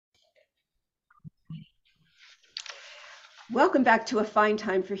Welcome back to A Fine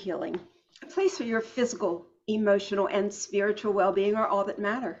Time for Healing, a place where your physical, emotional, and spiritual well-being are all that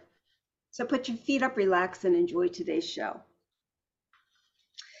matter. So put your feet up, relax, and enjoy today's show.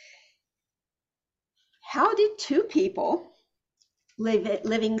 How did two people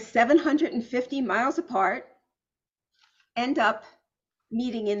living 750 miles apart end up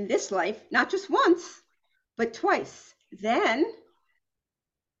meeting in this life, not just once, but twice? Then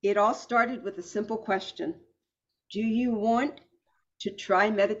it all started with a simple question. Do you want to try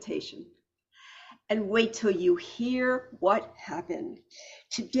meditation? And wait till you hear what happened.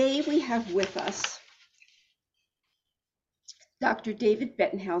 Today we have with us Dr. David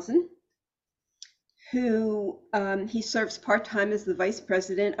Bettenhausen, who he serves part-time as the Vice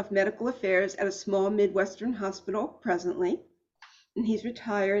President of Medical Affairs at a small Midwestern hospital presently. And he's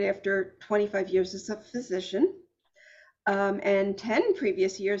retired after 25 years as a physician and 10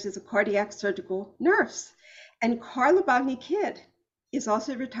 previous years as a cardiac surgical nurse. And Carla Bogni-Kidd is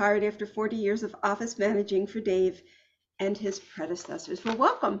also retired after 40 years of office managing for Dave and his predecessors. Well,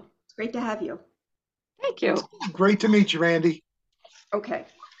 welcome. It's great to have you. Thank you. Great to meet you, Randy. Okay.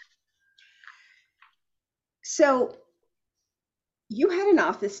 So you had an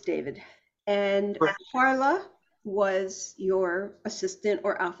office, David, and Correct. Carla was your assistant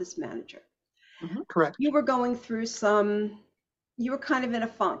or office manager. Correct. You were going through you were kind of in a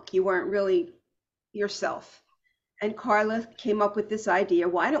funk. You weren't really yourself. And Carla came up with this idea,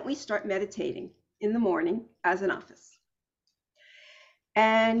 why don't we start meditating in the morning as an office?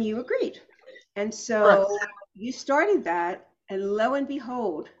 And you agreed. And so you started that, and lo and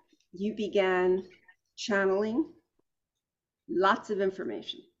behold, you began channeling lots of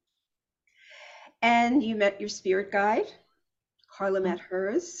information. And you met your spirit guide, Carla met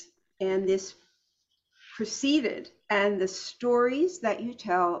hers, and this proceeded. And the stories that you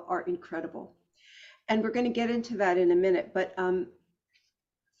tell are incredible. And we're going to get into that in a minute. But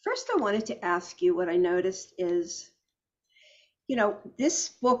first, I wanted to ask you what I noticed is, you know, this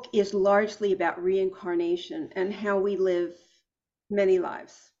book is largely about reincarnation and how we live many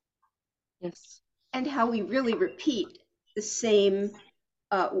lives. Yes. And how we really repeat the same,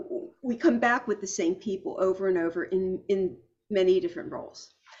 we come back with the same people over and over in many different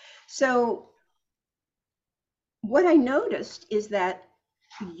roles. So what I noticed is that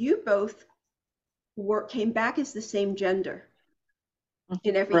you both came back as the same gender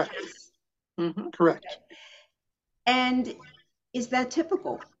in every Correct. case. Correct. And is that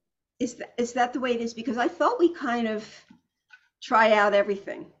typical? Is that the way it is? Because I felt we kind of try out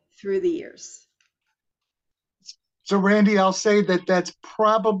everything through the years. So, Randy, I'll say that that's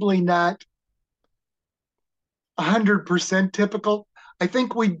probably not 100% typical. I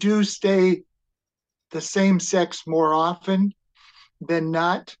think we do stay the same sex more often than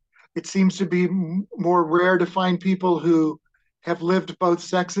not. It seems to be more rare to find people who have lived both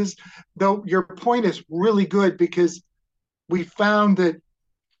sexes, though your point is really good because we found that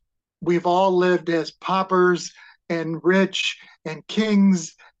we've all lived as paupers and rich and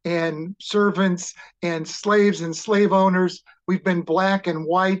kings and servants and slaves and slave owners. We've been black and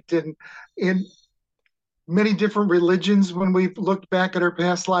white and in many different religions when we've looked back at our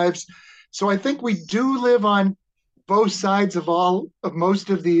past lives. So I think we do live on both sides of most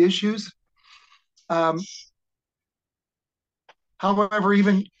of the issues. However,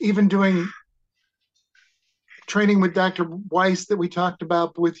 even doing training with Dr. Weiss that we talked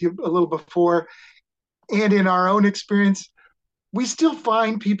about with you a little before, and in our own experience, we still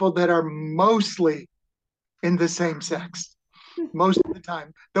find people that are mostly in the same sex most of the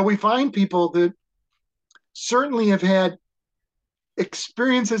time. Though we find people that certainly have had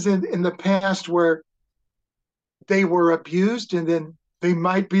experiences in the past where they were abused, and then they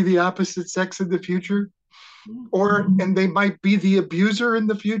might be the opposite sex in the future, and they might be the abuser in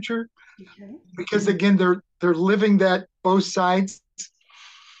the future, because again, they're living that both sides.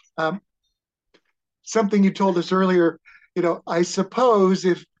 Something you told us earlier, you know, I suppose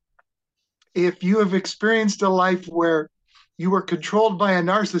if you have experienced a life where you were controlled by a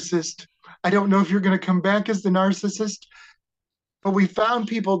narcissist, I don't know if you're going to come back as the narcissist, but we found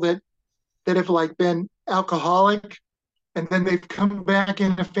people that have like been alcoholic, and then they've come back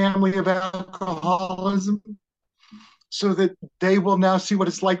in a family of alcoholism, so that they will now see what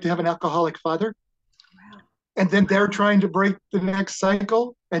it's like to have an alcoholic father. Wow. And then they're trying to break the next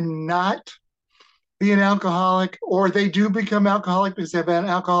cycle and not be an alcoholic, or they do become alcoholic because they have an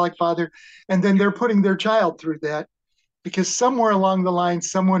alcoholic father, and then they're putting their child through that, because somewhere along the line,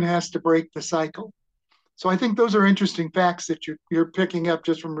 someone has to break the cycle. So I think those are interesting facts that you're picking up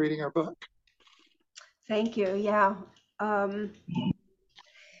just from reading our book. Thank you. Yeah.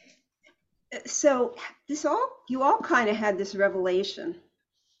 So you all kind of had this revelation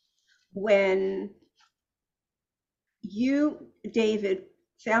when you, David,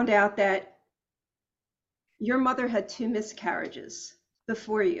 found out that your mother had two miscarriages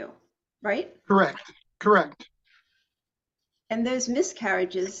before you, right? Correct. And those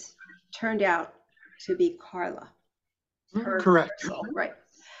miscarriages turned out to be Carla, her Correct. soul, right?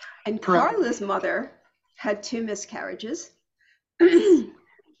 And Correct. Carla's mother had two miscarriages, and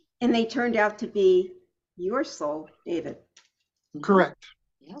they turned out to be your soul, David. Correct.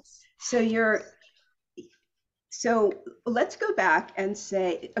 Yes. So let's go back and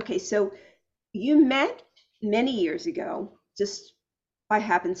say, okay, so you met many years ago, just by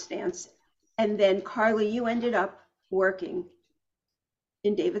happenstance, and then Carla, you ended up working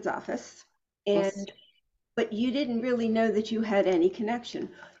in David's office, and Yes. but you didn't really know that you had any connection.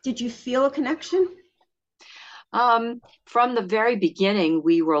 Did you feel a connection? From the very beginning,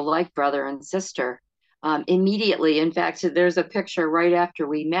 we were like brother and sister. Immediately, in fact, there's a picture right after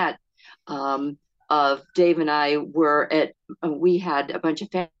we met of Dave and I we had a bunch of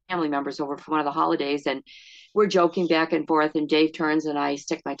family members over for one of the holidays, and we're joking back and forth, and Dave turns and I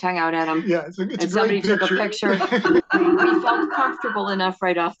stick my tongue out at him. Yeah, it's and a somebody great took a picture. We felt comfortable enough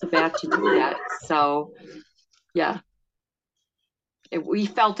right off the bat to do that. So, yeah, we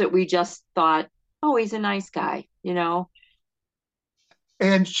felt it. We just thought, oh, he's a nice guy,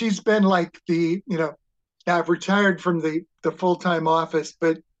 And she's been like I've retired from the full-time office,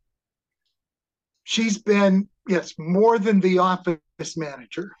 but she's been, yes, more than the office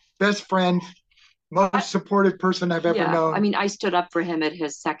manager, best friend, most supportive person I've ever known. I mean, I stood up for him at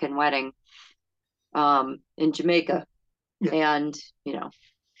his second wedding in Jamaica. Yeah. And,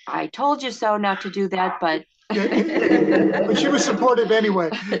 I told you so not to do that, but but she was supportive anyway.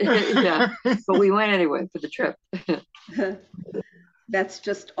 Yeah, but we went anyway for the trip. That's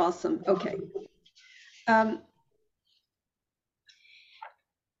just awesome. Okay.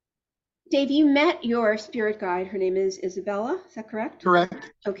 Dave, you met your spirit guide. Her name is Isabella. Is that correct?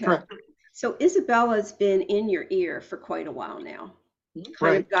 Correct. Okay. Correct. So Isabella's been in your ear for quite a while now, kind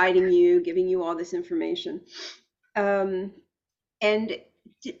Right. of guiding you, giving you all this information. And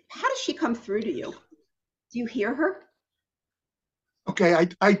how does she come through to you? Do you hear her? Okay,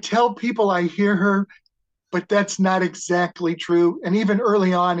 I tell people I hear her, but that's not exactly true. And even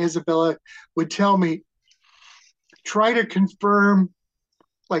early on, Isabella would tell me, try to confirm,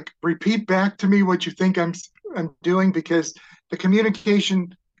 like repeat back to me what you think I'm doing, because the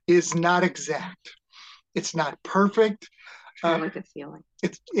communication is not exact. It's not perfect. Like a feeling.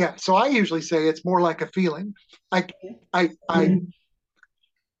 So I usually say it's more like a feeling.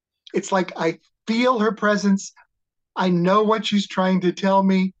 It's like I feel her presence. I know what she's trying to tell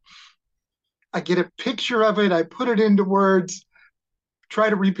me. I get a picture of it. I put it into words, try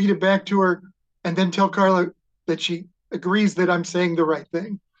to repeat it back to her, and then tell Carla that she agrees that I'm saying the right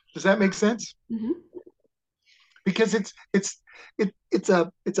thing. Does that make sense? Mm-hmm. Because it's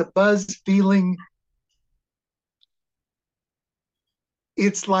a buzz feeling.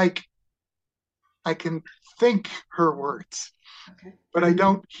 It's like I can think her words, Okay. but I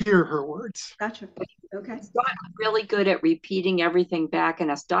don't hear her words. Gotcha. Okay. He's gotten really good at repeating everything back and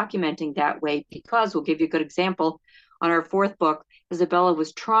us documenting that way, because we'll give you a good example. On our fourth book, Isabella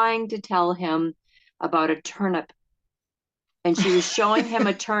was trying to tell him about a turnip, and she was showing him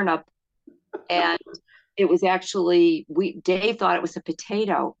a turnip, and it was actually, Dave thought it was a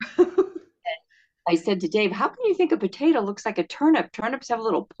potato. I said to Dave, how can you think a potato looks like a turnip? Turnips have a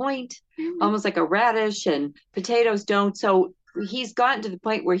little point, almost like a radish, and potatoes don't. So he's gotten to the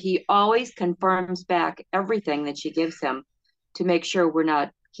point where he always confirms back everything that she gives him to make sure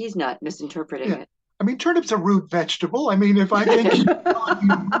he's not misinterpreting it. I mean, turnip's a root vegetable. I mean, if I think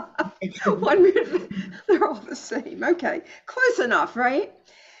they're all the same. Okay. Close enough, right?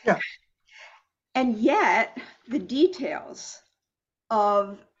 Yeah. And yet the details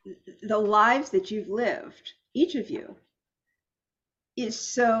of the lives that you've lived, each of you, is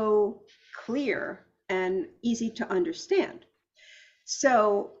so clear and easy to understand.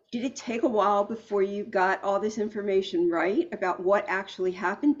 So did it take a while before you got all this information right about what actually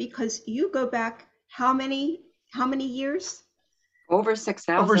happened? Because you go back how many years? Over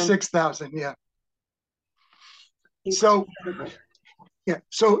 6,000. Over 6,000, yeah. Incredible.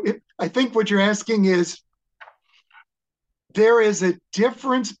 So I think what you're asking is, there is a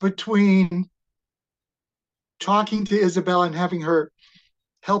difference between talking to Isabella and having her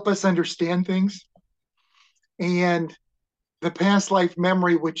help us understand things, and the past life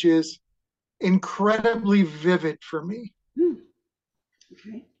memory, which is incredibly vivid for me.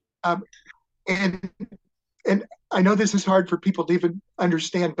 Okay. And I know this is hard for people to even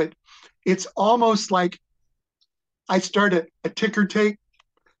understand, but it's almost like I start a ticker tape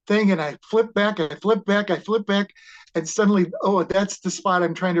thing and I flip back, I flip back, I flip back, and suddenly, oh, that's the spot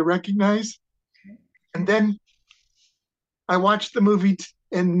I'm trying to recognize. And then I watch the movie,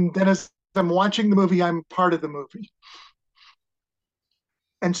 and then as I'm watching the movie, I'm part of the movie.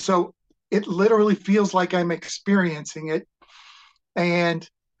 And so it literally feels like I'm experiencing it. And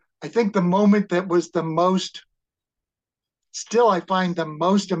I think the moment that was the most, still, I find the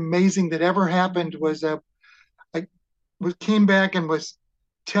most amazing that ever happened was I came back and was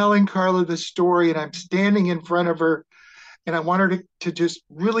telling Carla the story, and I'm standing in front of her, and I want her to just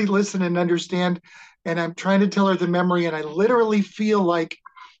really listen and understand. And I'm trying to tell her the memory, and I literally feel like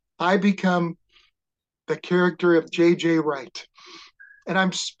I become the character of J.J. Wright. And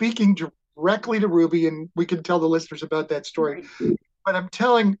I'm speaking directly to Ruby, and we can tell the listeners about that story. Right. But I'm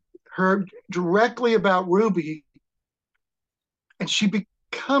telling her directly about Ruby, and she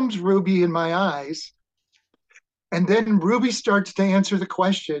becomes Ruby in my eyes. And then Ruby starts to answer the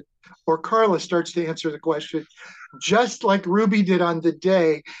question, or Carla starts to answer the question, just like Ruby did on the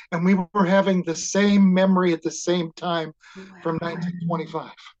day. And we were having the same memory at the same time from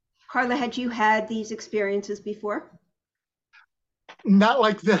 1925. Carla, had you had these experiences before? Not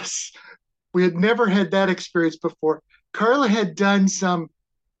like this. We had never had that experience before. Carla had done some,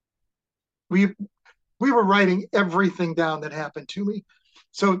 we were writing everything down that happened to me.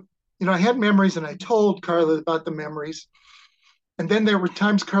 So, I had memories and I told Carla about the memories. And then there were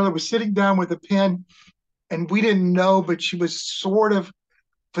times Carla was sitting down with a pen and we didn't know, but she was sort of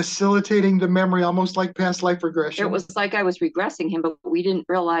facilitating the memory, almost like past life regression. It was like I was regressing him, but we didn't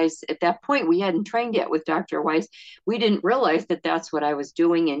realize at that point, we hadn't trained yet with Dr. Weiss. We didn't realize that that's what I was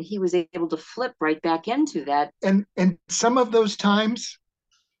doing. And he was able to flip right back into that. And some of those times,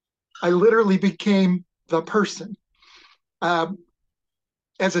 I literally became the person.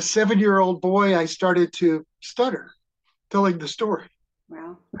 As a 7-year-old boy, I started to stutter telling the story.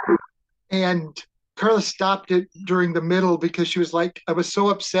 Wow. And Carla stopped it during the middle because she was like, I was so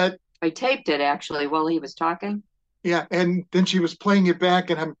upset. I taped it actually while he was talking. Yeah. And then she was playing it back,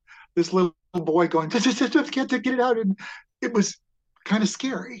 and I'm this little boy going, can't get it out. And it was kind of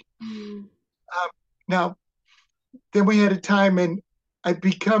scary. Mm. Now, then we had a time, and I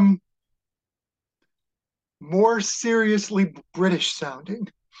become more seriously British sounding.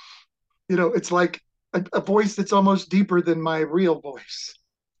 It's like a voice that's almost deeper than my real voice.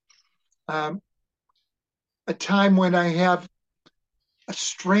 A time when I have a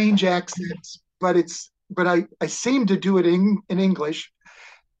strange accent, but I seem to do it in English.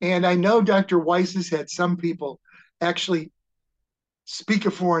 And I know Dr. Weiss has had some people actually speak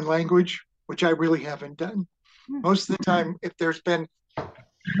a foreign language, which I really haven't done. Most of the time, if there's been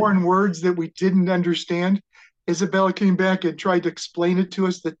foreign words that we didn't understand, Isabella came back and tried to explain it to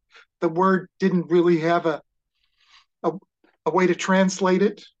us that the word didn't really have a way to translate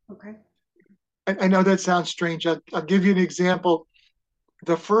it. Okay. I know that sounds strange. I'll give you an example.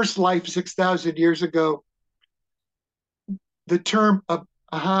 The first life 6,000 years ago, the term of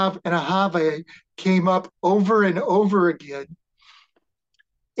ahav and ahave came up over and over again.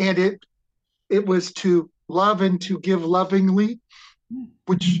 And it was to love and to give lovingly,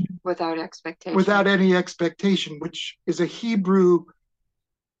 which without expectation. Without any expectation, which is a Hebrew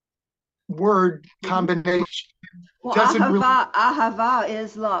word combination. Well, ahava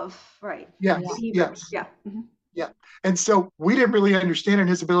is love, right? Yes, yes. Yeah. Mm-hmm. Yeah. And so we didn't really understand, and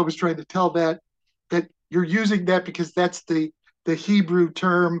Isabella was trying to tell that you're using that because that's the Hebrew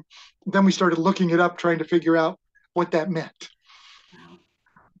term. Then we started looking it up, trying to figure out what that meant. Wow.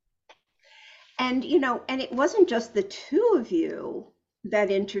 And and it wasn't just the two of you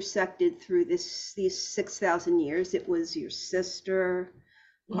that intersected through these 6,000 years. It was your sister,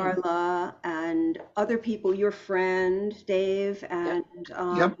 Carla, and other people, your friend, Dave, and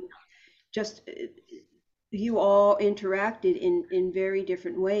just you all interacted in very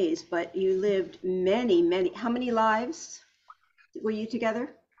different ways, but you lived many, how many lives were you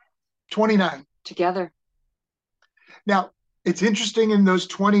together? 29. Together. Now, it's interesting in those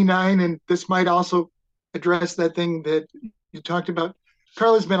 29, and this might also address that thing that you talked about.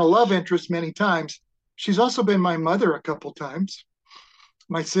 Carla's been a love interest many times. She's also been my mother a couple times,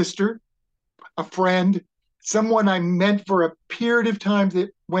 my sister, a friend, someone I met for a period of time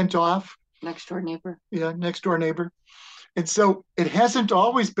that went off. Next door neighbor. Yeah, next door neighbor. And so it hasn't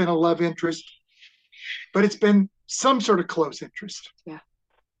always been a love interest, but it's been some sort of close interest. Yeah.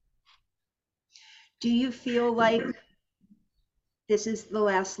 Do you feel like this is the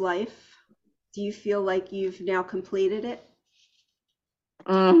last life? Do you feel like you've now completed it?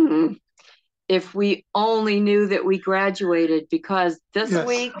 Mm-hmm. if we only knew that we graduated, because this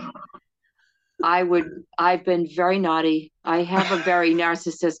week I've been very naughty. I have a very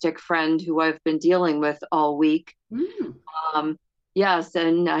narcissistic friend who I've been dealing with all week. Yes,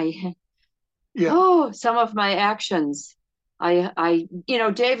 and some of my actions.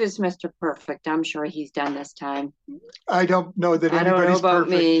 Dave is Mr. Perfect. I'm sure he's done this time. I don't know that anybody's about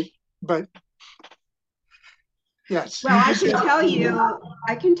perfect, me, but yes. Well,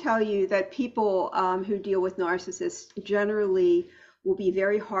 I can tell you that people who deal with narcissists generally will be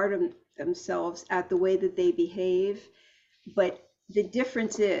very hard on themselves at the way that they behave. But the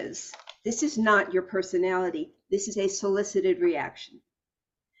difference is, this is not your personality. This is a solicited reaction.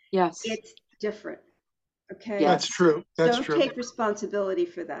 Yes. It's different. Okay. That's true. Don't take responsibility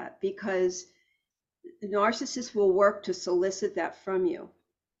for that, because the narcissist will work to solicit that from you.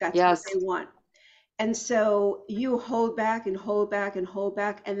 That's what they want. And so you hold back and hold back and hold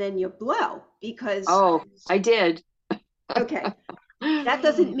back, and then you blow because. Oh, I did. Okay. That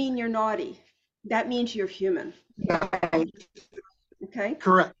doesn't mean you're naughty. That means you're human. Okay.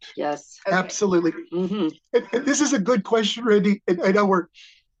 Correct. Yes. Okay. Absolutely. And this is a good question, Randy. And I know we're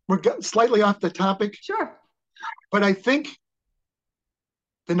slightly off the topic. Sure. But I think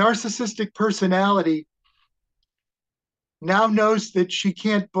the narcissistic personality now knows that she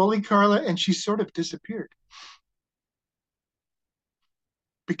can't bully Carla, and she sort of disappeared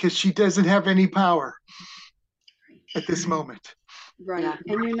because she doesn't have any power at this moment. Right. Yeah.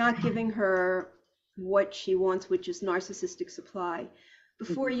 And you're not giving her what she wants, which is narcissistic supply.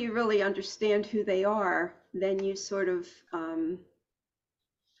 Before you really understand who they are, then you sort of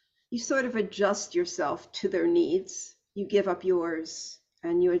adjust yourself to their needs. You give up yours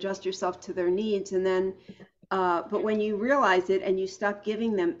and you adjust yourself to their needs. And then, but when you realize it and you stop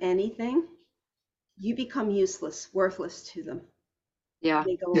giving them anything, you become useless, worthless to them. Yeah.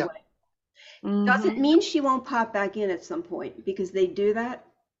 They go away. Doesn't mean she won't pop back in at some point, because they do that.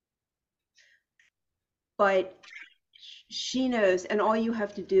 But she knows, and all you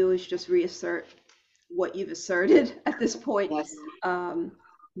have to do is just reassert what you've asserted at this point. Yes.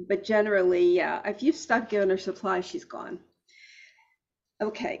 But generally, yeah, if you've stopped giving her supply, she's gone.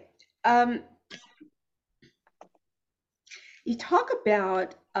 Okay. You talk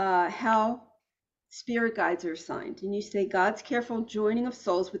about how spirit guides are assigned, and you say God's careful joining of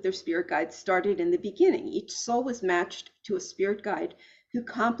souls with their spirit guides started in the beginning. Each soul was matched to a spirit guide who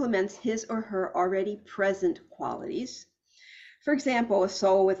complements his or her already present qualities. For example, a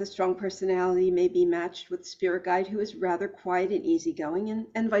soul with a strong personality may be matched with a spirit guide who is rather quiet and easygoing,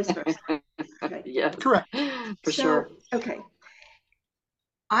 and vice versa. Okay. Yes, correct. For sure. Okay.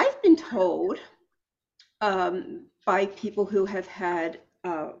 I've been told by people who have had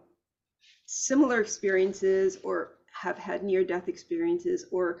similar experiences, or have had near-death experiences,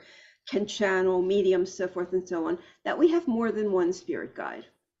 or can channel, medium, so forth and so on, that we have more than one spirit guide.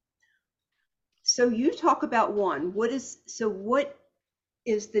 So you talk about one. What is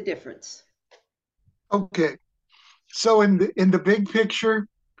the difference? Okay. So in the big picture,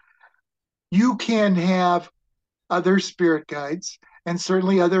 you can have other spirit guides and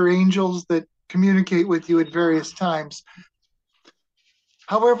certainly other angels that communicate with you at various times.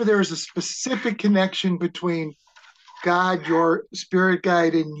 However, there is a specific connection between God, your spirit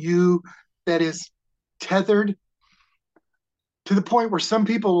guide, and you that is tethered to the point where some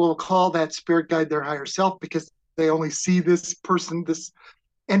people will call that spirit guide their higher self, because they only see this person, this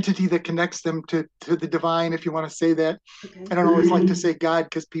entity that connects them to the divine, if you want to say that. Okay. I don't always like to say God,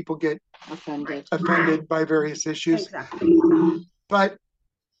 because people get offended by various issues. Exactly. But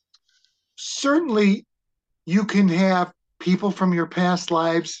certainly you can have people from your past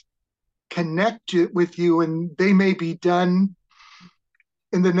lives connect with you, and they may be done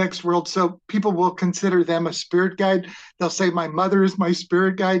in the next world. So people will consider them a spirit guide. They'll say, my mother is my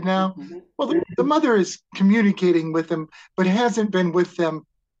spirit guide now. Well, the mother is communicating with them, but hasn't been with them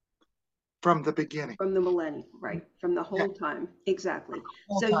from the beginning. From the millennium, right? From the whole time. Exactly.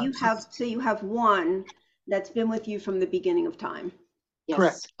 So you have one that's been with you from the beginning of time. Yes.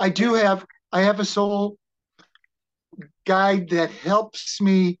 Correct. I have a soul guide that helps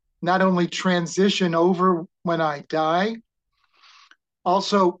me not only transition over when I die,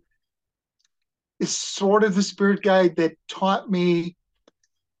 also is sort of the spirit guide that taught me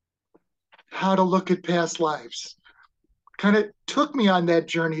how to look at past lives. Kind of took me on that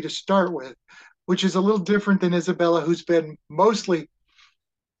journey to start with, which is a little different than Isabella, who's been mostly,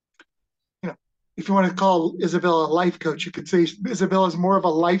 if you want to call Isabella a life coach, you could say Isabella's more of a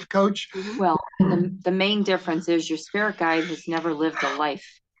life coach. Well, the main difference is your spirit guide has never lived a life.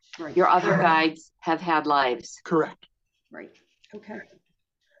 Right. Your other guides have had lives. Correct. Right. Okay.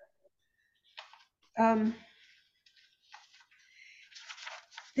 Um,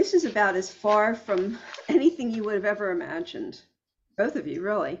 this is about as far from anything you would have ever imagined. Both of you,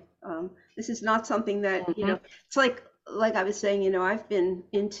 really. This is not something that, it's like I was saying, I've been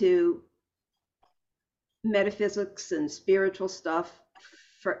into metaphysics and spiritual stuff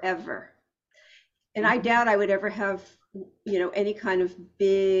forever. And I doubt I would ever have, any kind of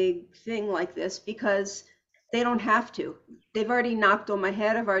big thing like this because they don't have to. They've already knocked on my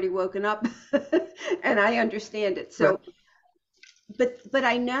head. I've already woken up and I understand it. So, but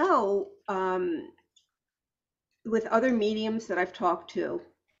I know with other mediums that I've talked to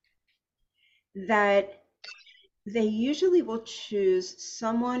that they usually will choose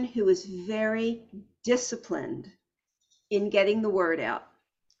someone who is very disciplined in getting the word out.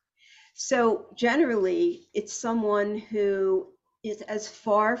 So generally, it's someone who is as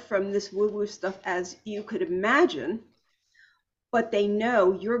far from this woo-woo stuff as you could imagine, but they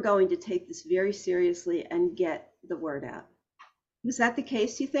know you're going to take this very seriously and get the word out. Was that the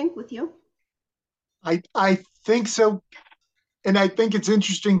case, you think, with you? I think so. And I think it's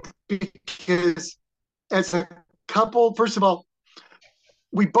interesting because as a couple, first of all,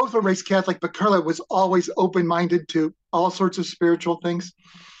 we both were raised Catholic, but Carla was always open-minded to all sorts of spiritual things.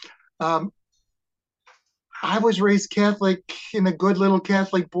 I was raised Catholic and a good little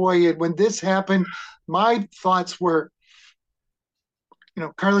Catholic boy. And when this happened, my thoughts were,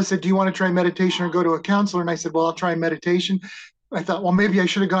 Carla said, do you want to try meditation or go to a counselor? And I said, well, I'll try meditation. I thought, well, maybe I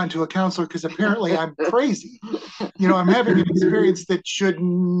should have gone to a counselor because apparently I'm crazy. I'm having an experience that should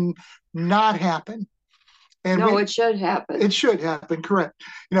not happen. And no, it should happen. It should happen, correct.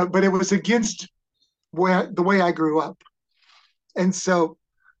 But it was against the way I grew up. And so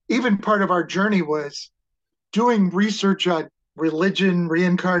even part of our journey was doing research on religion,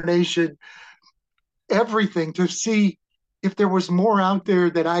 reincarnation, everything to see if there was more out there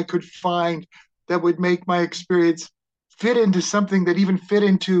that I could find that would make my experience fit into something that even fit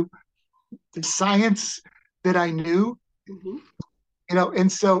into the science that I knew.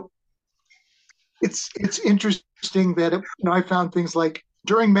 And so it's interesting that I found things like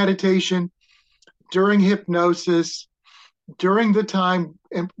during meditation, during hypnosis, during the time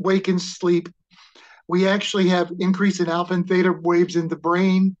wake and sleep, we actually have increase in alpha and theta waves in the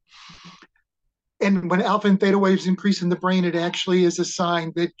brain. And when alpha and theta waves increase in the brain, it actually is a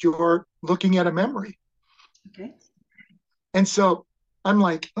sign that you're looking at a memory. Okay. And so I'm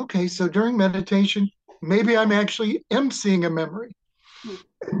like, okay, so during meditation, maybe I'm actually seeing a memory.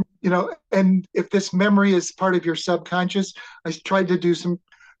 And if this memory is part of your subconscious, I tried to do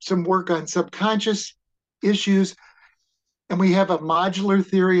some work on subconscious issues. And we have a modular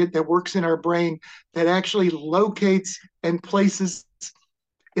theory that works in our brain that actually locates and places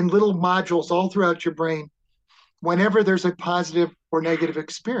in little modules all throughout your brain whenever there's a positive or negative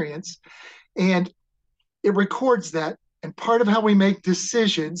experience. And it records that. And part of how we make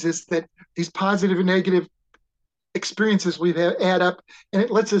decisions is that these positive and negative experiences we add up, and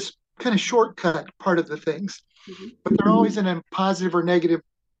it lets us kind of shortcut part of the things. But they're always in a positive or negative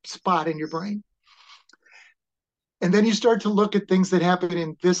spot in your brain. And then you start to look at things that happen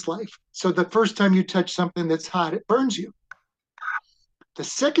in this life. So the first time you touch something that's hot, it burns you. The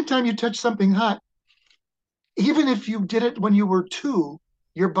second time you touch something hot, even if you did it when you were 2,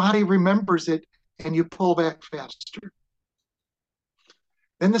 your body remembers it and you pull back faster.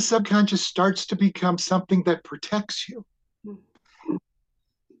 Then the subconscious starts to become something that protects you.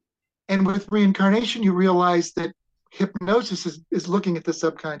 And with reincarnation, you realize that hypnosis is looking at the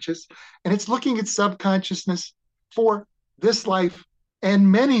subconscious, and it's looking at subconsciousness for this life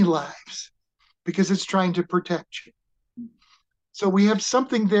and many lives because it's trying to protect you. So we have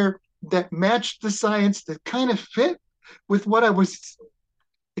something there that matched the science that kind of fit with what I was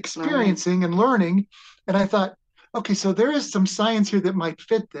experiencing and learning. And I thought, okay, so there is some science here that might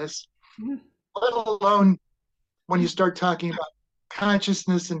fit this, let alone when you start talking about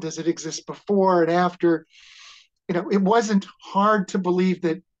consciousness and does it exist before and after. It wasn't hard to believe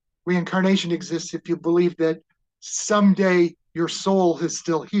that reincarnation exists if you believe that someday your soul is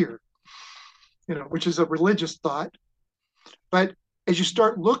still here, which is a religious thought. But as you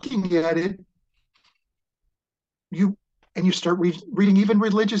start looking at it, you start reading even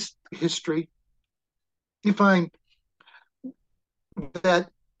religious history, you find that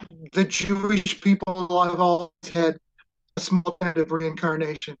the Jewish people have always had a small kind of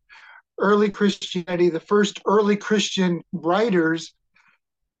reincarnation. Early Christianity, the first early Christian writers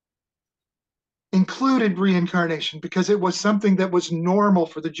included reincarnation because it was something that was normal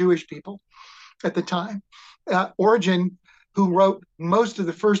for the Jewish people at the time. Origen, who wrote most of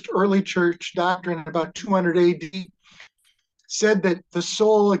the first early church doctrine about 200 AD, said that the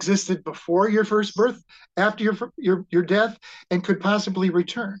soul existed before your first birth, after your death, and could possibly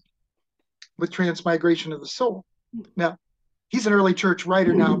return with transmigration of the soul. Now, he's an early church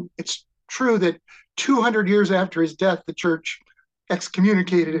writer now. It's true that 200 years after his death, the church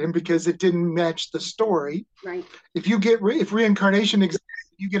excommunicated him because it didn't match the story. Right. If reincarnation exists,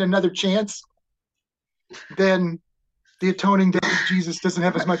 you get another chance, then the atoning death of Jesus doesn't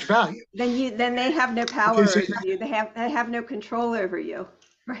have as much value. Then they have no power over you. They have no control over you,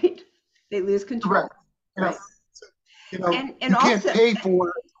 right? They lose control. Right. You know, and you can't pay for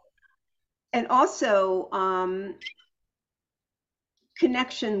it. And also,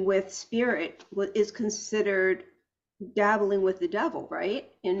 connection with spirit is considered dabbling with the devil, right?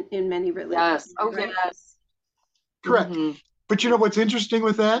 In many religions. Yes. Oh, right? yes. Correct. But you know what's interesting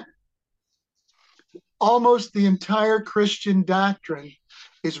with that? Almost the entire Christian doctrine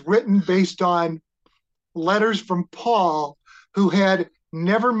is written based on letters from Paul, who had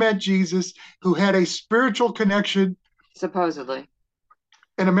never met Jesus, who had a spiritual connection, supposedly,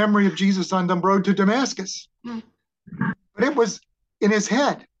 and a memory of Jesus on the road to Damascus. But it was in his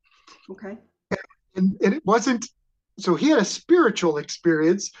head. Okay. And it wasn't, so he had a spiritual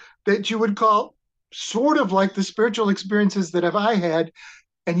experience that you would call sort of like the spiritual experiences that I had.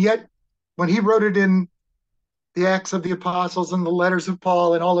 And yet, when he wrote it in the Acts of the Apostles and the letters of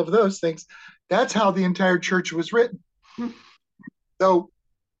Paul and all of those things, that's how the entire church was written. So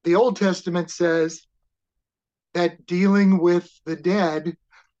the Old Testament says that dealing with the dead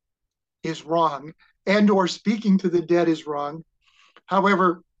is wrong, and or speaking to the dead is wrong.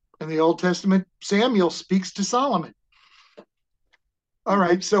 However, in the Old Testament, Samuel speaks to Solomon. All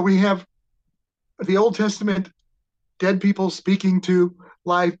right, so we have the Old Testament dead people speaking to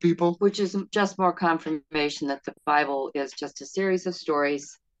live people. Which is just more confirmation that the Bible is just a series of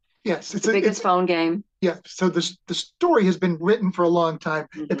stories. Yes, it's the biggest phone game. Yeah, so the story has been written for a long time.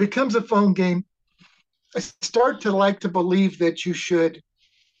 It becomes a phone game. I start to like to believe that you should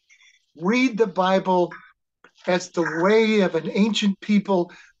read the Bible as the way of an ancient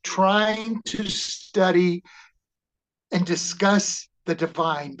people trying to study and discuss the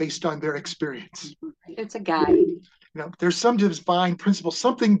divine based on their experience. It's a guide. There's some divine principle,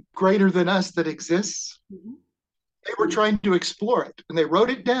 something greater than us that exists. They were trying to explore it, and they wrote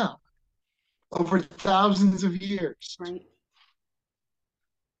it down over thousands of years. Right.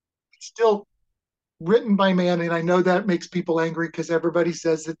 It's still written by man, and I know that makes people angry because everybody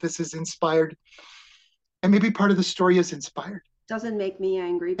says that this is inspired. And maybe part of the story is inspired. Doesn't make me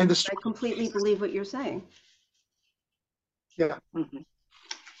angry, because I completely believe what you're saying. Yeah.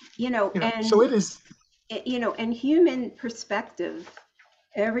 And so it is. And human perspective,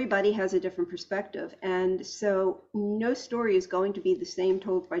 everybody has a different perspective. And so no story is going to be the same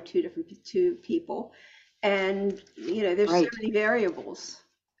told by two people. And, there's so many variables.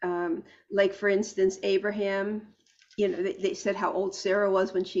 Like, for instance, Abraham, they said how old Sarah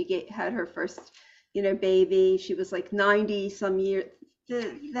was when she had her first, baby. She was like 90 some years.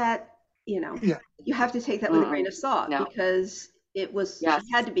 You have to take that with a grain of salt, because it was,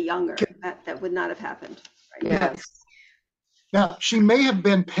 she had to be younger. That would not have happened. Right? Yes. Now, she may have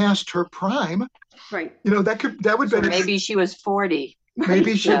been past her prime. Right. That would be. Maybe she was 40.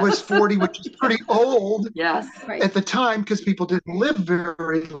 Maybe she was 40, which is pretty old. Yes. At the time, because people didn't live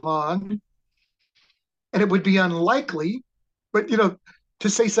very long. And it would be unlikely. But, to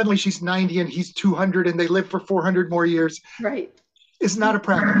say suddenly she's 90 and he's 200 and they live for 400 more years. Right. Is not a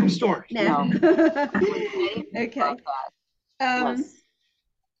practical story. No. Okay. Yes.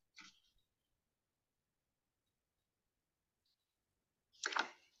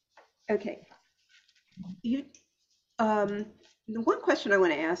 Okay. The one question I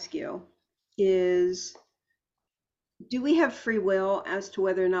want to ask you is, do we have free will as to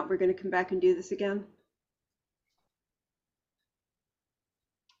whether or not we're going to come back and do this again?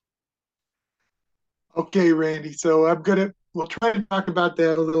 Okay, Randy. So we'll try to talk about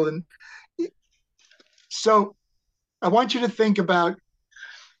that a little. And so I want you to think about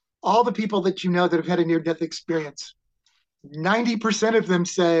all the people that that have had a near-death experience. 90% of them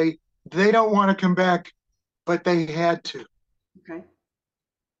say they don't want to come back, but they had to. Okay.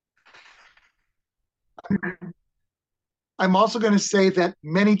 I'm also going to say that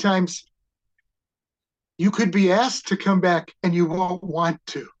many times you could be asked to come back and you won't want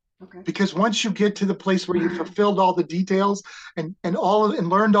to. Okay. Because once you get to the place where you fulfilled all the details and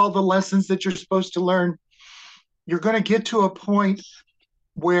learned all the lessons that you're supposed to learn, you're going to get to a point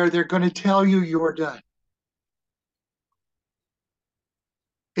where they're going to tell you you're done.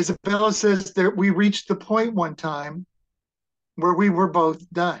 Isabella says that we reached the point one time where we were both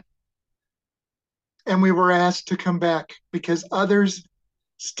done. and we were asked to come back because others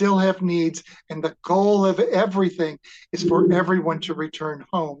still have needs. And the goal of everything is for everyone to return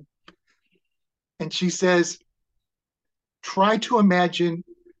home. And she says, try to imagine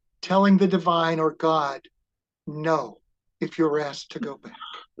telling the divine or God no if you're asked to go back.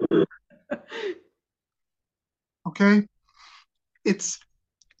 Okay?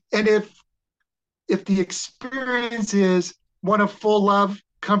 And if the experience is one of full love,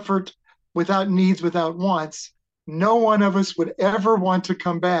 comfort, without needs, without wants, no one of us would ever want to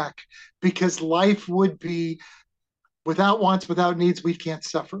come back, because life would be without wants, without needs. We can't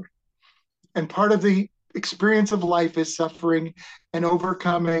suffer. And part of the experience of life is suffering and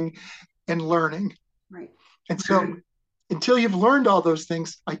overcoming and learning. Right. And so until you've learned all those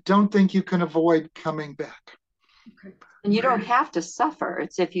things, I don't think you can avoid coming back. Okay. And you don't have to suffer.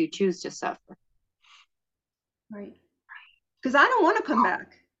 It's if you choose to suffer. Right. Because I don't want to come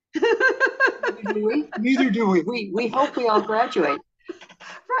back. Neither do we. Neither do we. We hope we all graduate.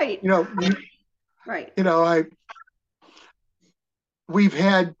 Right. Right.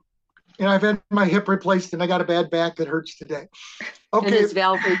 I've had my hip replaced, and I got a bad back that hurts today. Okay. And his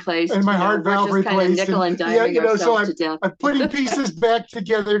valve replaced. And my heart valve replaced. Nickel and diming so I'm putting pieces back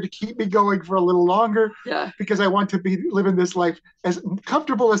together to keep me going for a little longer. Yeah. Because I want to be living this life as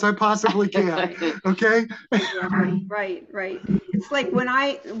comfortable as I possibly can. Okay. Yeah, right. It's like when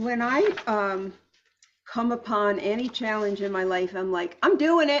I come upon any challenge in my life, I'm like, I'm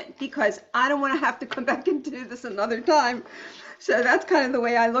doing it because I don't want to have to come back and do this another time. So that's kind of the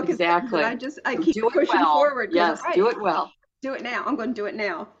way I look at it. I keep pushing forward. Yes, do it well. Do it now. I'm going to do it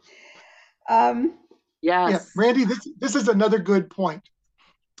now. Yes. Yeah, Randy, this is another good point,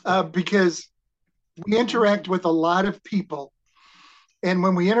 because we interact with a lot of people. And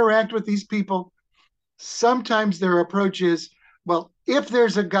when we interact with these people, sometimes their approach is, well, if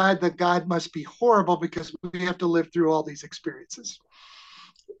there's a God, the God must be horrible because we have to live through all these experiences.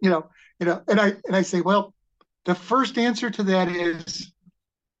 And I say, well, the first answer to that is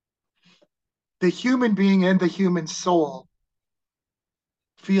the human being and the human soul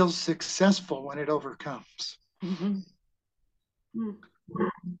feels successful when it overcomes. Mm-hmm.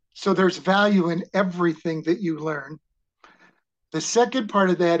 So there's value in everything that you learn. The second part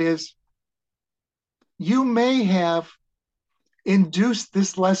of that is you may have induced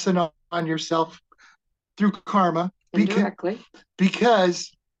this lesson on yourself through karma indirectly,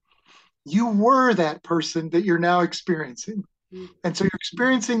 because you were that person that you're now experiencing. And so you're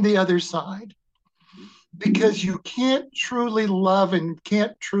experiencing the other side, because you can't truly love and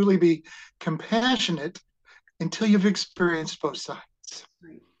can't truly be compassionate until you've experienced both sides.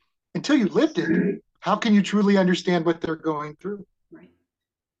 Right. Until you lived it, how can you truly understand what they're going through? Right.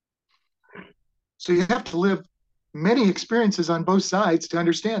 So you have to live many experiences on both sides to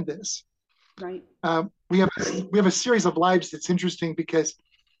understand this. Right. We have a series of lives that's interesting because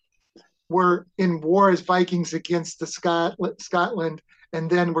we're in war as Vikings against the Scotland, and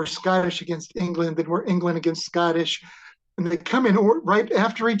then we're Scottish against England, then we're England against Scottish, and they come in right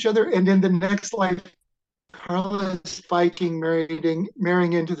after each other. And in the next life, Carla is Viking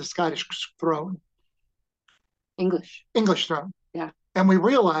marrying into the Scottish throne. English throne. Yeah. And we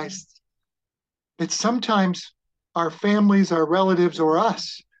realized that sometimes our families, our relatives, or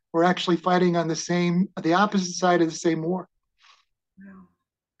us were actually fighting on the opposite side of the same war.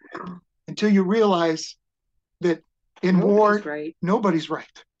 Wow. Until you realize that in war, nobody's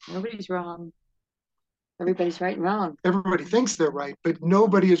right. Nobody's wrong. Everybody's right and wrong. Everybody thinks they're right, but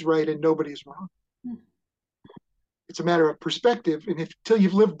nobody is right and nobody is wrong. It's a matter of perspective. And until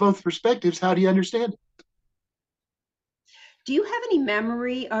you've lived both perspectives, how do you understand it? Do you have any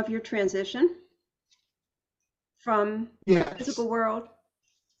memory of your transition from the physical world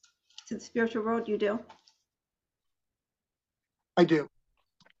to the spiritual world? You do? I do.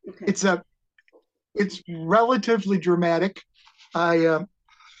 Okay. It's relatively dramatic. But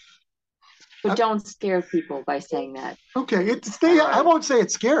don't scare people by saying that. Okay, I won't say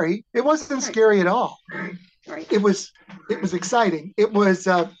it's scary. It wasn't scary at all. Right. It was exciting. It was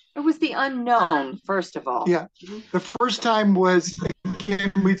the unknown, first of all. Yeah. The first time was,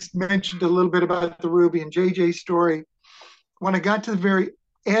 again, we mentioned a little bit about the Ruby and JJ story. When I got to the very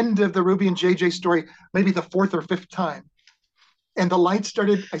end of the Ruby and JJ story, maybe the fourth or fifth time, and the light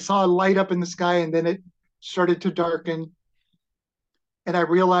started, I saw a light up in the sky, and then it started to darken. And I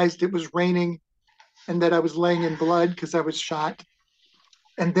realized it was raining and that I was laying in blood because I was shot.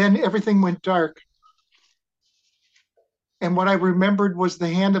 And then everything went dark. And what I remembered was the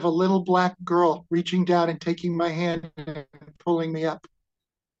hand of a little black girl reaching down and taking my hand and pulling me up.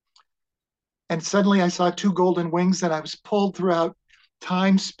 And suddenly I saw two golden wings, and I was pulled throughout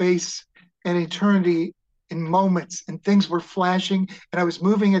time, space, and eternity in moments, and things were flashing, and I was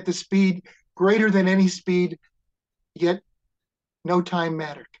moving at the speed greater than any speed, yet no time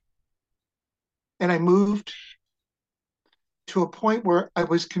mattered. And I moved to a point where I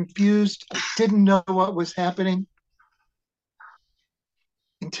was confused. I didn't know what was happening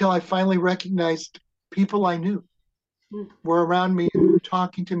until I finally recognized people I knew were around me,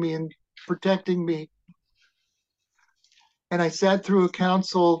 talking to me and protecting me. And I sat through a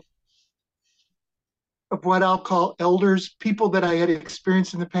council of what I'll call elders, people that I had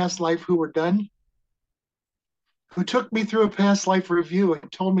experienced in the past life who were done, who took me through a past life review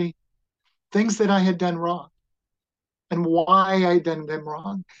and told me things that I had done wrong and why I had done them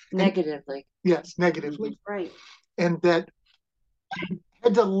wrong. Negatively. Yes, negatively. Right. And that I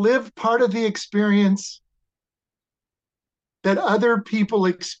had to live part of the experience that other people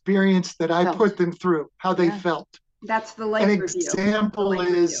experienced, that I put them through, how they felt. That's the life review. An example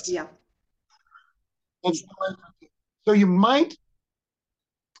is, yeah. So you might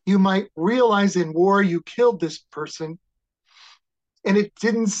realize in war you killed this person, and it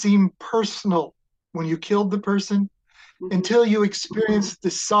didn't seem personal when you killed the person until you experienced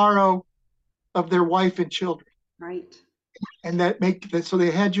the sorrow of their wife and children. Right. And so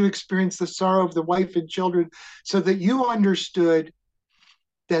they had you experience the sorrow of the wife and children, so that you understood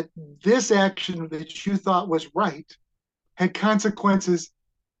that this action that you thought was right had consequences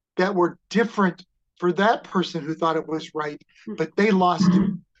that were different for that person who thought it was right, but they lost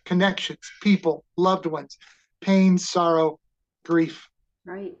connections, people, loved ones, pain, sorrow, grief.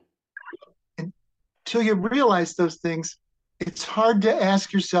 Right. And until you realize those things, it's hard to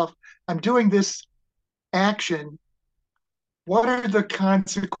ask yourself, I'm doing this action. What are the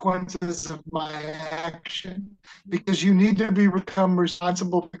consequences of my action? Because you need to become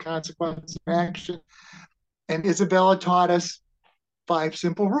responsible for the consequences of action. And Isabella taught us 5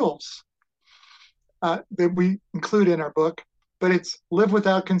 simple rules that we include in our book, but it's live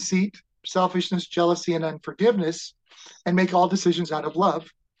without conceit, selfishness, jealousy, and unforgiveness, and make all decisions out of love.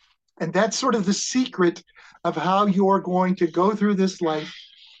 And that's sort of the secret of how you're going to go through this life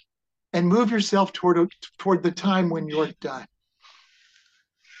and move yourself toward the time when you're done.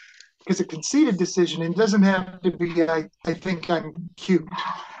 Because a conceited decision, it doesn't have to be, I think I'm cute.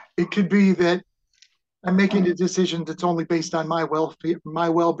 It could be that I'm making a decision that's only based on my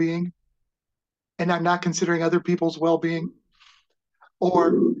well-being, and I'm not considering other people's well-being.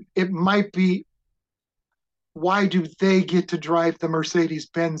 Or it might be, why do they get to drive the Mercedes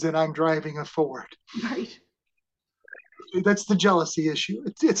Benz and I'm driving a Ford? Right. That's the jealousy issue.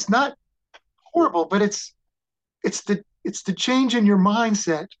 It's not horrible, but it's the change in your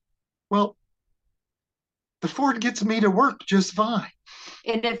mindset. Well, the Ford gets me to work just fine.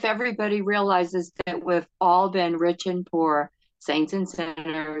 And if everybody realizes that we've all been rich and poor, saints and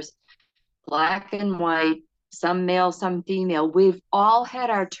sinners, black and white, some male, some female, we've all had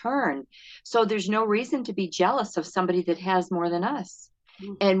our turn. So there's no reason to be jealous of somebody that has more than us.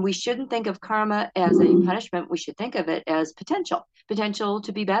 And we shouldn't think of karma as a punishment. We should think of it as potential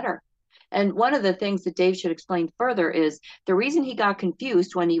to be better. And one of the things that Dave should explain further is the reason he got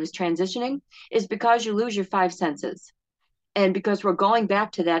confused when he was transitioning is because you lose your 5 senses. And because we're going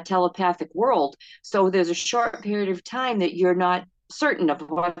back to that telepathic world. So there's a short period of time that you're not certain of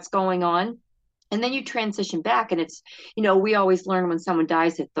what's going on. And then you transition back, and it's, we always learn when someone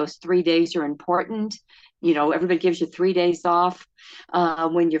dies that those 3 days are important. Everybody gives you 3 days off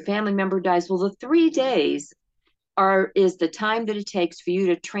when your family member dies. Well, the 3 days is the time that it takes for you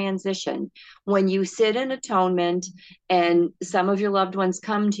to transition. When you sit in atonement and some of your loved ones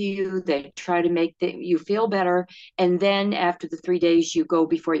come to you, they try to make you feel better. And then after the 3 days, you go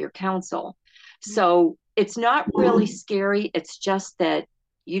before your council. So it's not really scary. It's just that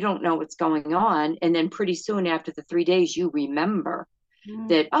you don't know what's going on. And then pretty soon after the 3 days, you remember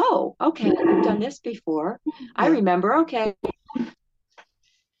that, oh, okay, I've done this before. I remember, okay.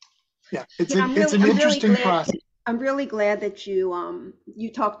 Yeah, it's an interesting process. I'm really glad that you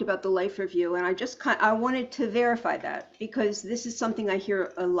talked about the life review, and I wanted to verify that, because this is something I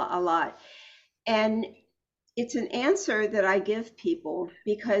hear a lot, and it's an answer that I give people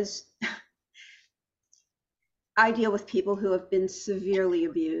because I deal with people who have been severely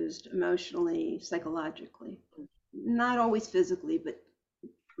abused emotionally, psychologically, not always physically, but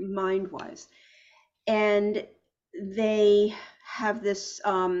mind-wise, and they have this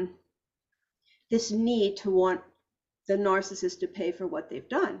need to want the narcissist to pay for what they've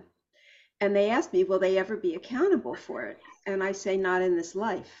done. And they ask me, will they ever be accountable for it? And I say, not in this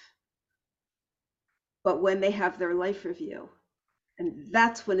life, but when they have their life review. And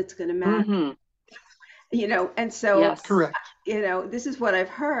that's when it's going to matter. And so Correct. This is what I've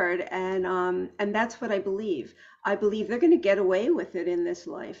heard, and that's what I believe. I believe they're going to get away with it in this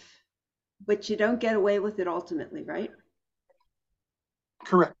life, but you don't get away with it ultimately, right?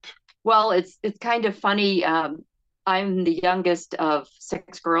 Correct. Well, it's kind of funny. I'm the youngest of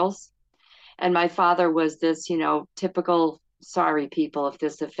six girls, and my father was this, typical, sorry people if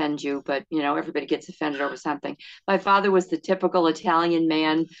this offends you, but everybody gets offended over something. My father was the typical Italian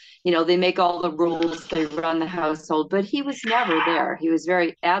man. They make all the rules, they run the household, but he was never there. He was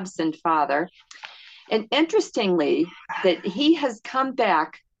very absent father. And interestingly, that he has come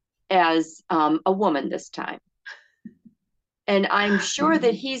back as a woman this time. And I'm sure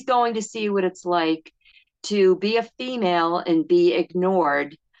that he's going to see what it's like to be a female and be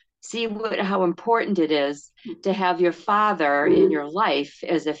ignored, see how important it is to have your father in your life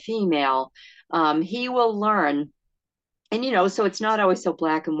as a female. He will learn. And, so it's not always so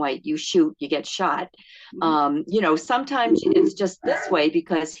black and white. You shoot, you get shot. Sometimes it's just this way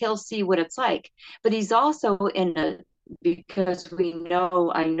because he'll see what it's like. But he's also because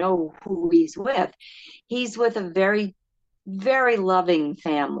I know who he's with. He's with a very, very loving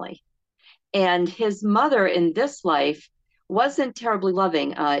family. And his mother in this life wasn't terribly loving.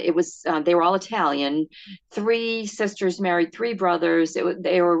 They were all Italian. Three sisters married three brothers.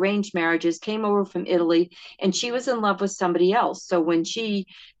 They were arranged marriages. Came over from Italy, and she was in love with somebody else. So when she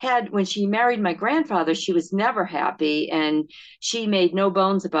married my grandfather, she was never happy, and she made no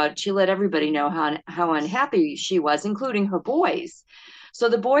bones about it. She let everybody know how unhappy she was, including her boys. So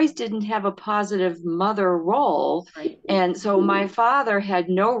the boys didn't have a positive mother role. Right. And so my father had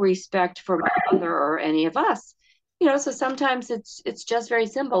no respect for my mother or any of us. So sometimes it's just very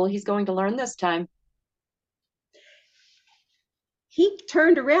simple. He's going to learn this time. He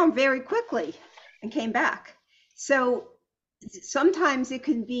turned around very quickly and came back. So sometimes it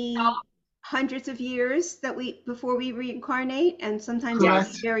can be hundreds of years before we reincarnate, and sometimes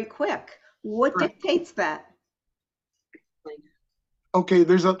it's very quick. What dictates that? Okay,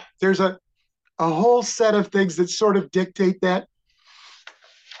 there's a whole set of things that sort of dictate that.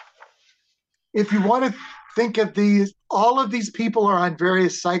 If you want to think of these, all of these people are on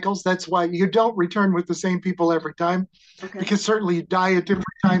various cycles. That's why you don't return with the same people every time, because certainly you die at different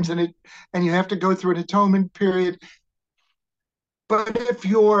times, and you have to go through an atonement period. But if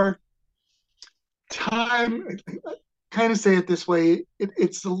your time, kind of say it this way,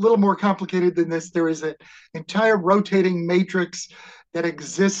 it's a little more complicated than this. There is an entire rotating matrix that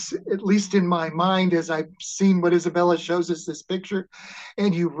exists, at least in my mind, as I've seen what Isabella shows us this picture,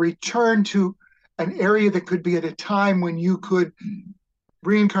 and you return to an area that could be at a time when you could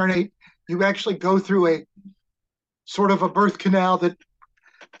reincarnate. You actually go through a sort of a birth canal that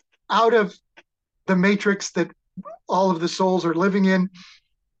out of the matrix that all of the souls are living in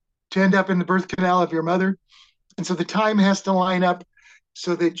to end up in the birth canal of your mother. And so the time has to line up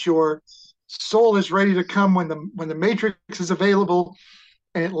so that your soul is ready to come when the matrix is available,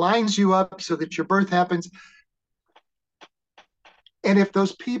 and it lines you up so that your birth happens. And if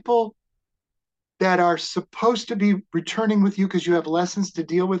those people that are supposed to be returning with you because you have lessons to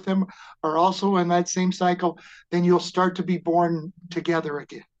deal with them are also in that same cycle, then you'll start to be born together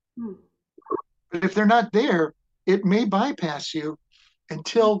again. But if they're not there, it may bypass you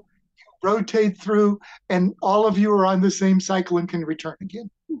until you rotate through and all of you are on the same cycle and can return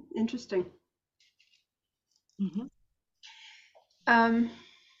again. Interesting.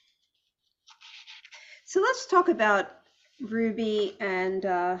 So let's talk about Ruby and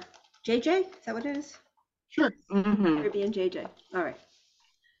JJ. Is that what it is? Sure. Ruby and JJ. All right.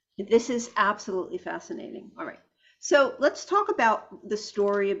 This is absolutely fascinating. All right. So let's talk about the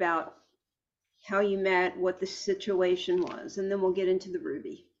story about how you met, what the situation was, and then we'll get into the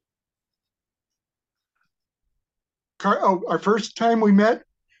Ruby. Our first time we met?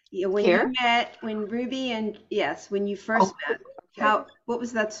 Yeah, when you met, when Ruby and, yes, when you first met, what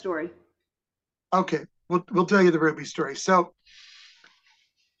was that story? Okay, we'll tell you the Ruby story. So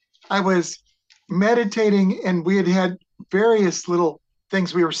I was meditating, and we had various little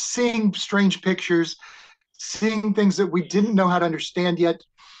things. We were seeing strange pictures, seeing things that we didn't know how to understand yet.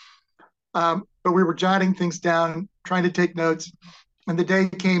 But we were jotting things down, trying to take notes. And the day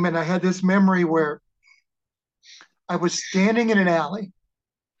came, and I had this memory where I was standing in an alley,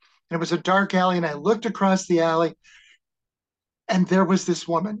 and it was a dark alley, and I looked across the alley, and there was this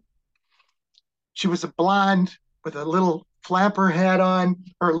woman. She was a blonde with a little flapper hat on,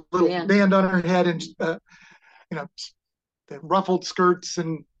 or a little band on her head, and the ruffled skirts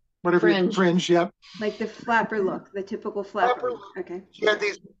and whatever fringe, yep. Like the flapper look, the typical flapper look. Okay. She had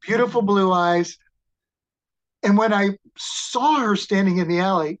these beautiful blue eyes. And when I saw her standing in the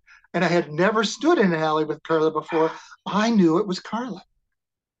alley, and I had never stood in an alley with Carla before, I knew it was Carla.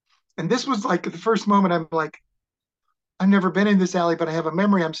 And this was like the first moment I'm like, I've never been in this alley, but I have a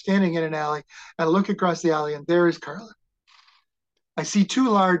memory. I'm standing in an alley. And I look across the alley and there is Carla. I see two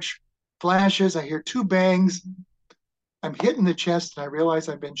large flashes. I hear two bangs. I'm hit in the chest and I realize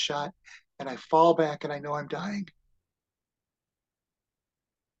I've been shot and I fall back and I know I'm dying.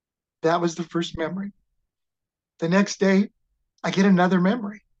 That was the first memory. The next day, I get another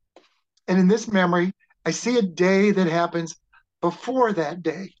memory. And in this memory, I see a day that happens before that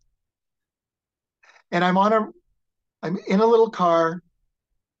day. And I'm in a little car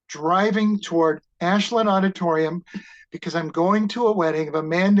driving toward Ashland Auditorium because I'm going to a wedding of a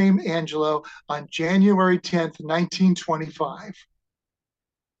man named Angelo on January 10th, 1925.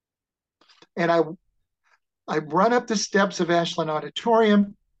 And I run up the steps of Ashland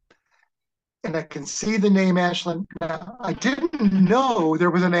Auditorium and I can see the name Ashland. Now, I didn't know there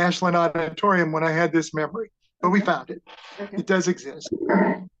was an Ashland Auditorium when I had this memory, but we found it. Okay. It does exist.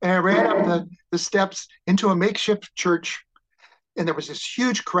 And I ran up the steps into a makeshift church, and there was this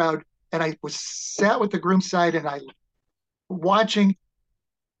huge crowd, and I was sat with the groom's side, and I watching,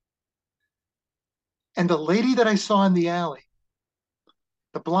 and the lady that I saw in the alley,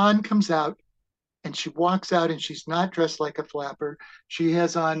 the blonde comes out, and she walks out, and she's not dressed like a flapper. She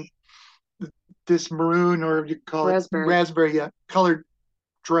has on this maroon, or you call it raspberry, yeah, colored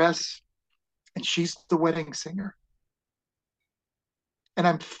dress, and she's the wedding singer. And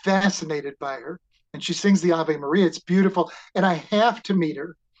I'm fascinated by her. And she sings the Ave Maria. It's beautiful. And I have to meet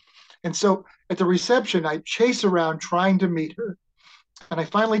her. And so at the reception, I chase around trying to meet her. And I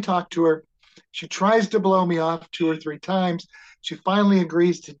finally talk to her. She tries to blow me off 2 or 3 times. She finally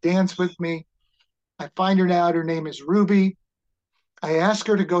agrees to dance with me. I find her out. Her name is Ruby. I ask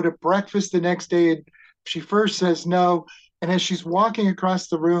her to go to breakfast the next day. And she first says no. And as she's walking across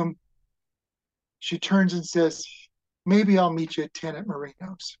the room, she turns and says, maybe I'll meet you at 10 at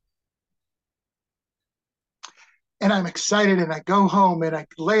Marino's. And I'm excited and I go home and I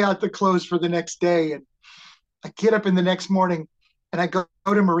lay out the clothes for the next day. And I get up in the next morning and I go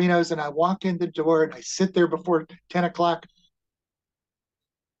to Marino's and I walk in the door and I sit there before 10 o'clock.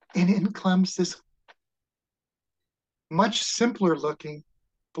 And in comes this much simpler looking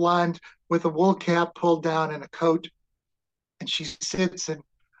blonde with a wool cap pulled down and a coat. And she sits and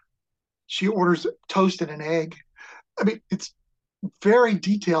she orders toast and an egg. I mean, it's very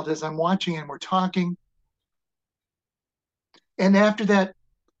detailed as I'm watching and we're talking. And after that,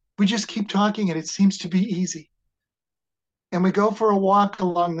 we just keep talking and it seems to be easy. And we go for a walk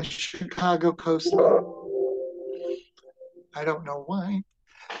along the Chicago coastline. I don't know why.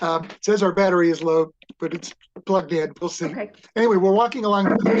 It says our battery is low, but it's plugged in. We'll see. Okay. Anyway, we're walking along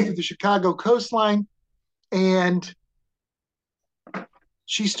the coast of the Chicago coastline, and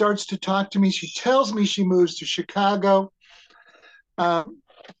she starts to talk to me. She tells me she moves to Chicago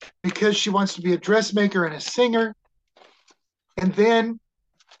because she wants to be a dressmaker and a singer. And then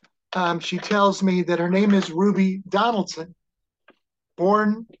she tells me that her name is Ruby Donaldson,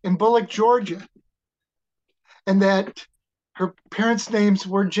 born in Bullock, Georgia, and that her parents' names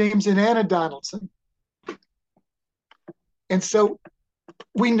were James and Anna Donaldson. And so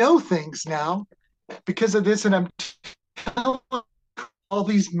we know things now because of this, and I'm telling all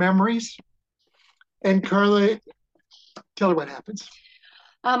these memories. And Carla, tell her what happens.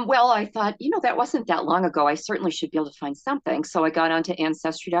 Well, I thought, that wasn't that long ago. I certainly should be able to find something. So I got onto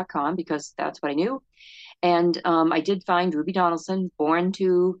Ancestry.com because that's what I knew. And I did find Ruby Donaldson, born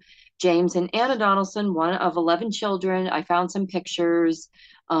to James and Anna Donaldson, one of 11 children. I found some pictures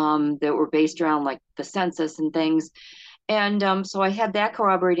that were based around like the census and things. And so I had that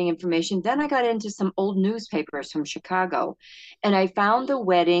corroborating information. Then I got into some old newspapers from Chicago. And I found the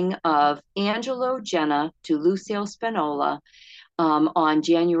wedding of Angelo Jenna to Lucille Spinola on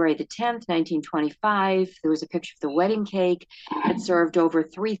January the 10th, 1925. There was a picture of the wedding cake. It served over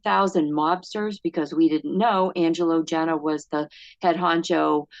 3,000 mobsters because we didn't know Angelo Jenna was the head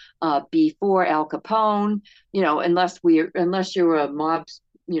honcho before Al Capone. Unless you were a mobster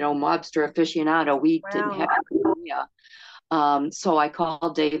aficionado, we didn't have an idea. So I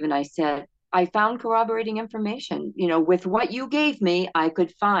called Dave and I said, I found corroborating information. With what you gave me, I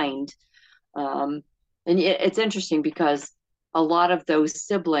could find. And it's interesting because a lot of those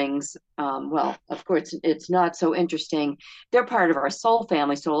siblings, well, of course, it's not so interesting. They're part of our soul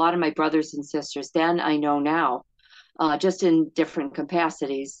family. So a lot of my brothers and sisters, then I know now, just in different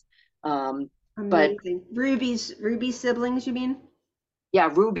capacities. But Ruby's siblings, you mean? Yeah,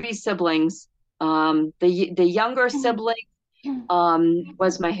 Ruby's siblings. The younger sibling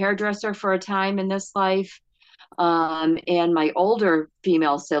was my hairdresser for a time in this life. And my older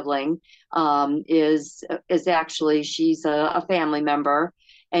female sibling is actually, she's a family member.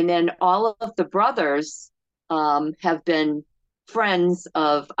 And then all of the brothers have been friends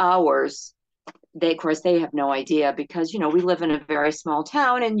of ours. They, of course, they have no idea because, we live in a very small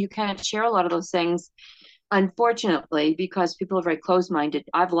town and you can't share a lot of those things. Unfortunately, because people are very close-minded,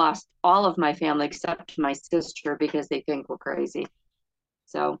 I've lost all of my family except my sister because they think we're crazy.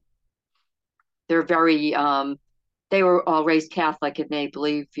 So they're very, they were all raised Catholic and they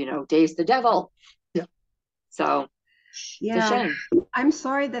believe, Day's the devil. Yeah. So it's a shame. I'm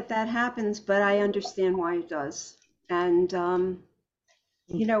sorry that happens, but I understand why it does. And,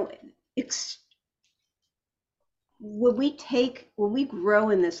 when we grow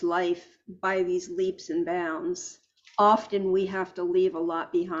in this life by these leaps and bounds, often we have to leave a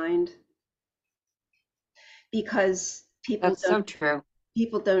lot behind because That's so true.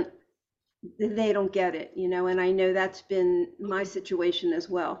 People don't get it, and I know that's been my situation as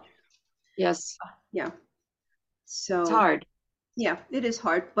well. Yes. Yeah. So it's hard. Yeah, it is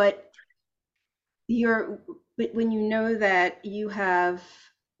hard, but when you know that you have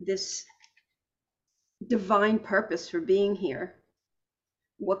this divine purpose for being here,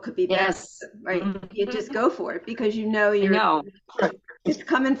 what could be better? Yes. Right? Mm-hmm. You just go for it because it's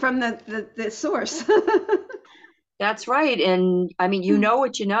coming from the source. That's right. And I mean,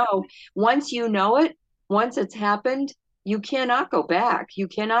 what you know. Once you know it, once it's happened, you cannot go back. You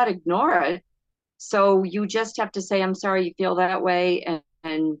cannot ignore it. So you just have to say, I'm sorry you feel that way,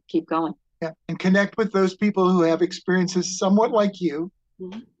 and keep going. Yeah. And connect with those people who have experiences somewhat like you.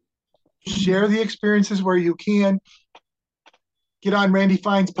 Mm-hmm. Share the experiences where you can. Get on Randy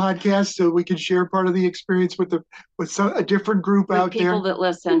Fine's podcast so we can share part of the experience with a different group with out there. People that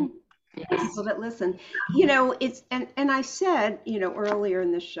listen. Yes. People that listen. It's and I said, earlier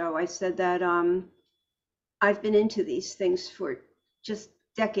in the show, I said that I've been into these things for just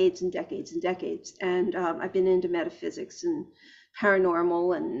decades and decades and decades. And I've been into metaphysics and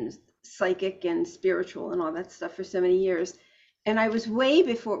paranormal and psychic and spiritual and all that stuff for so many years. And I was way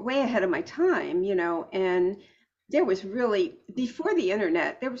ahead of my time, and there was really, before the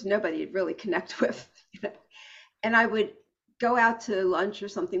internet, there was nobody to really connect with. And I would go out to lunch or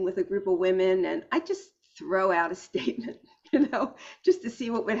something with a group of women and I just throw out a statement, just to see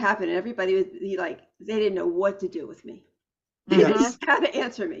what would happen. And everybody would be like, they didn't know what to do with me. They just how to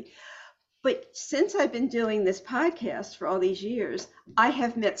answer me. But since I've been doing this podcast for all these years, I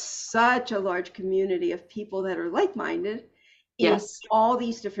have met such a large community of people that are like-minded in all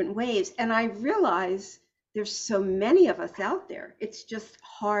these different ways. And I realize there's so many of us out there. It's just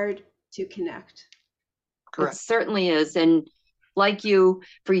hard to connect. Correct. It certainly is. And like you,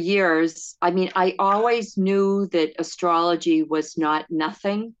 for years, I mean, I always knew that astrology was not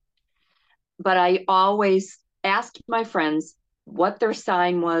nothing, but I always asked my friends what their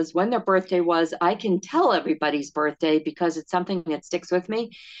sign was, when their birthday was. I can tell everybody's birthday because it's something that sticks with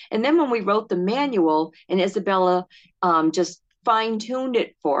me. And then when we wrote the manual and Isabella just fine-tuned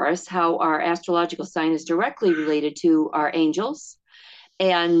it for us, how our astrological sign is directly related to our angels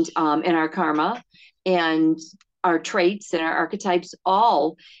and our karma and our traits and our archetypes,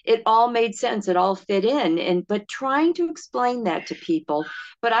 it all made sense. It all fit in. But trying to explain that to people,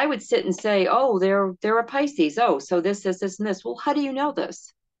 but I would sit and say, oh, they're a Pisces. Oh, so this, and this. Well, how do you know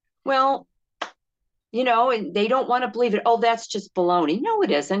this? Well, and they don't want to believe it. Oh, that's just baloney. No,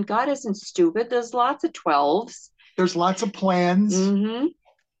 it isn't. God isn't stupid. There's lots of 12s. There's lots of plans. Mm-hmm.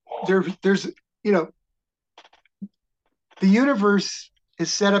 There's, the universe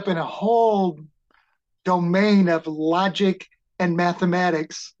is set up in a whole domain of logic and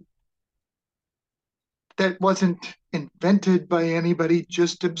mathematics that wasn't invented by anybody,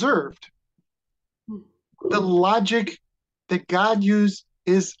 just observed. The logic that God used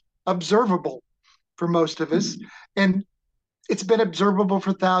is observable for most of us, and it's been observable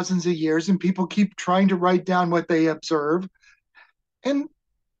for thousands of years, and people keep trying to write down what they observe. And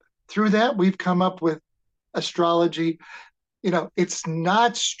through that, we've come up with astrology. It's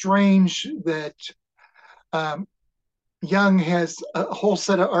not strange that Jung has a whole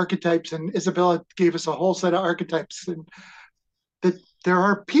set of archetypes, and Isabella gave us a whole set of archetypes, and that there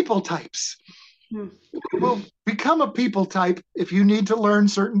are people types. You will become a people type if you need to learn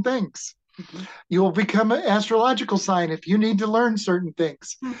certain things. You will become an astrological sign if you need to learn certain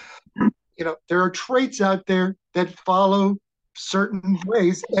things. There are traits out there that follow certain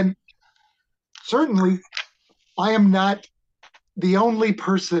ways, and certainly I am not the only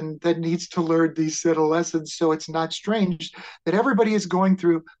person that needs to learn these set of lessons. So it's not strange that everybody is going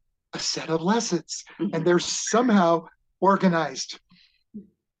through a set of lessons and they're somehow organized.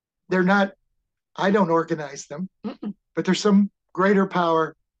 They're not I don't organize them, Mm-mm. but there's some greater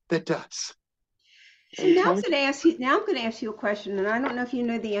power that does. So now I'm going to ask you. Now I'm going to ask you a question, and I don't know if you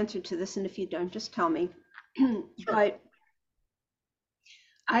know the answer to this, and if you don't, just tell me. But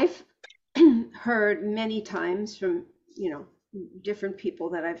I've heard many times from different people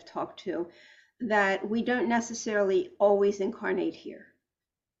that I've talked to that we don't necessarily always incarnate here.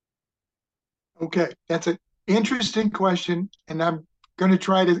 Okay, that's an interesting question, and I'm going to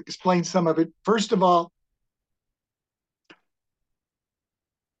try to explain some of it. First of all,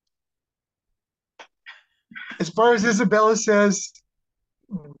 as far as Isabella says,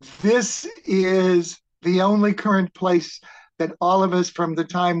 this is the only current place that all of us from the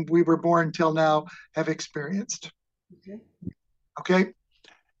time we were born till now have experienced. Okay. Okay.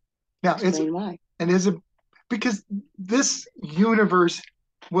 Now Explain why. And is it because this universe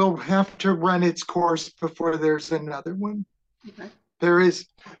will have to run its course before there's another one. Okay. There is.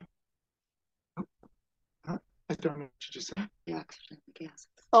 I don't know what you just said. The oxygen, the gas.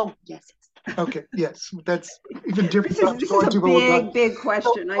 Oh, yes. Okay, yes, that's even different. This is a big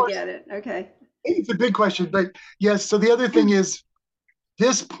question. I get it. Okay. It's a big question, but yes. So the other thing is,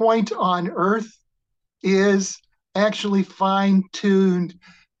 this point on Earth is actually fine-tuned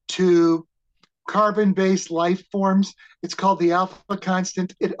to carbon-based life forms. It's called the alpha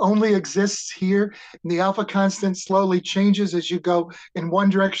constant. It only exists here, and the alpha constant slowly changes as you go in one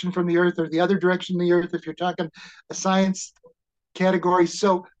direction from the Earth or the other direction of the Earth, if you're talking a science category.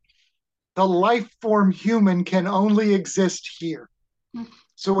 So the life form human can only exist here.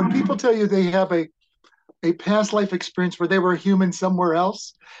 So when people tell you they have a past life experience where they were a human somewhere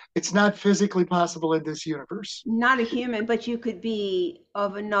else, it's not physically possible in this universe. Not a human, but you could be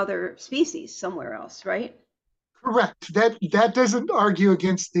of another species somewhere else, right? Correct. That doesn't argue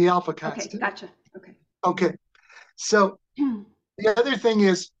against the alpha constant. Okay, gotcha. Okay. Okay. So the other thing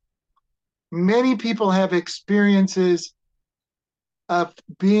is, many people have experiences of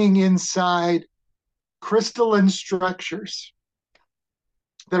being inside crystalline structures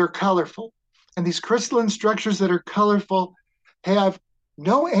that are colorful. And these crystalline structures that are colorful have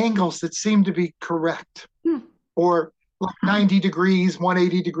no angles that seem to be correct, or like 90 degrees,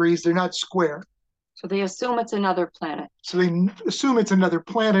 180 degrees. They're not square. So they assume it's another planet. So they assume it's another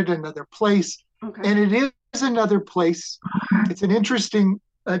planet, another place. Okay. And it is another place. It's an interesting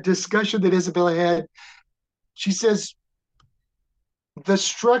discussion that Isabella had. She says, the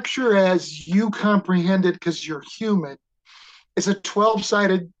structure as you comprehend it, because you're human, is a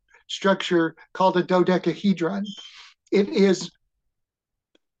 12-sided structure called a dodecahedron. It is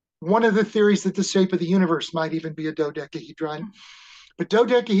one of the theories that the shape of the universe might even be a dodecahedron. But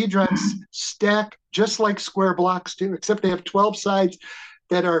dodecahedrons stack just like square blocks do, except they have 12 sides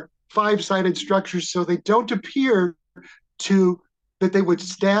that are 5-sided structures, so they don't appear that they would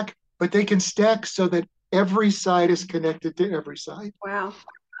stack, but they can stack so that every side is connected to every side. Wow.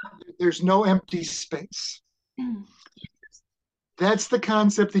 There's no empty space. That's the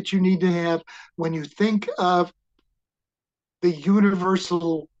concept that you need to have when you think of the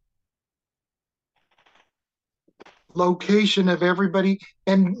universal location of everybody.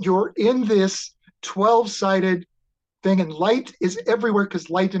 And you're in this 12-sided thing, and light is everywhere because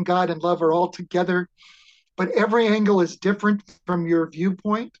light and God and love are all together. But every angle is different from your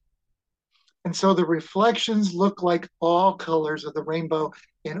viewpoint. And so the reflections look like all colors of the rainbow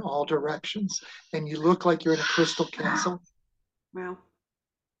in all directions. And you look like you're in a crystal castle. Wow.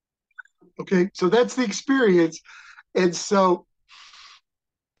 Okay, so that's the experience. And so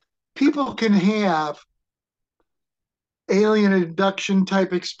people can have alien abduction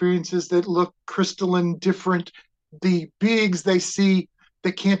type experiences that look crystalline different. The beings they see,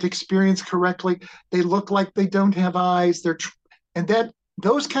 they can't experience correctly. They look like they don't have eyes.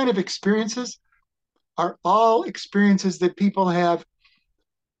 Those kind of experiences are all experiences that people have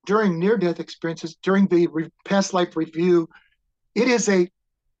during near-death experiences, during the past life review. It is a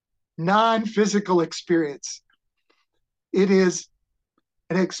non-physical experience. It is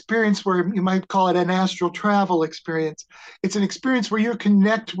an experience where you might call it an astral travel experience. It's an experience where you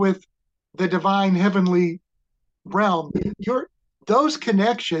connect with the divine heavenly realm. Those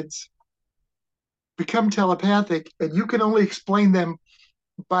connections become telepathic, and you can only explain them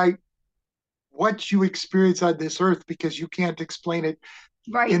by what you experience on this earth, because you can't explain it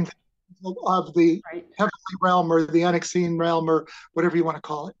in of the heavenly realm or the unseen realm or whatever you want to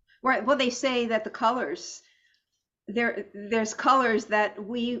call it. Right. Well, they say that the colors, there's colors that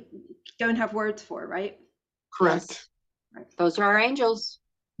we don't have words for, right? Correct. Yes. Right. Those are our angels.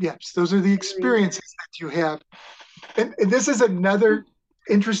 Yes, those are the experiences that you have. And this is another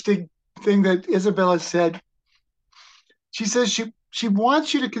interesting thing that Isabella said. She says she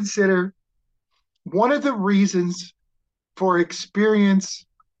wants you to consider one of the reasons for experience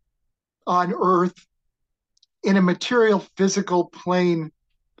on Earth in a material physical plane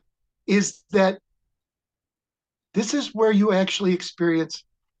is that this is where you actually experience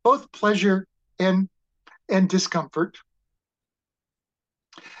both pleasure and discomfort.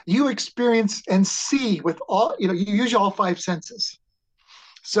 You experience and see with all, you use all five senses.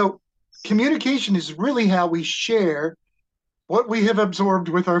 So communication is really how we share what we have absorbed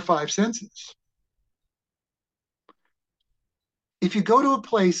with our five senses. If you go to a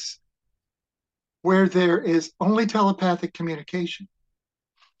place where there is only telepathic communication,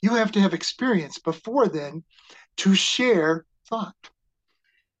 you have to have experience before then to share thought.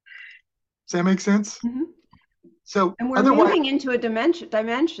 Does that make sense? Mm-hmm. So and we're moving into a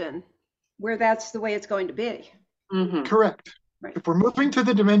dimension where that's the way it's going to be. Mm-hmm. Correct. Right. If we're moving to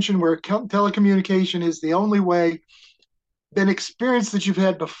the dimension where telecommunication is the only way, then experience that you've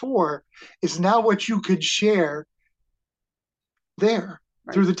had before is now what you could share there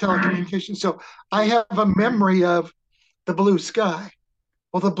through the telecommunication. So I have a memory of the blue sky.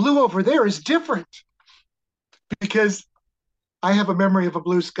 Well, the blue over there is different because I have a memory of a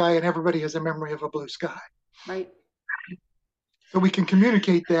blue sky and everybody has a memory of a blue sky. Right. So we can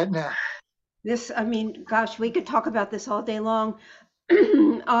communicate that now. I mean, gosh, we could talk about this all day long.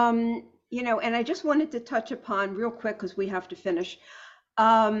 And I just wanted to touch upon real quick because we have to finish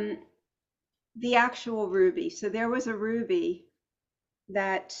the actual ruby. So there was a ruby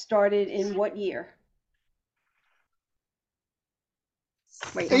that started in what year?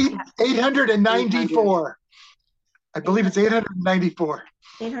 Wait, 894. I believe it's 894.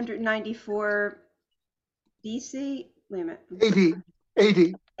 894 BC. Wait a minute.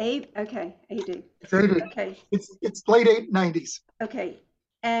 AD. Okay, AD. It's AD. Okay. It's late 890s. Okay.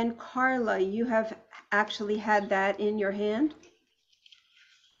 And Carla, you have actually had that in your hand?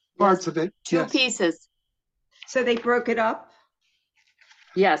 Parts of it. Two pieces. So they broke it up?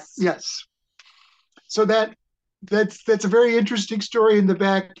 Yes. Yes. So that's a very interesting story in the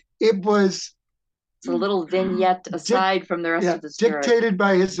back. It's a little vignette aside from the rest of the story. Dictated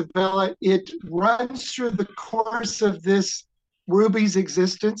by Isabella. It runs through the course of this ruby's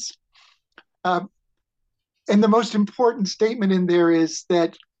existence. And the most important statement in there is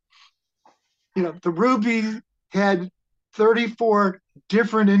that, the ruby had 34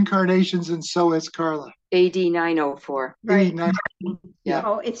 different incarnations, and so has Carla. AD 904. Right. Yeah.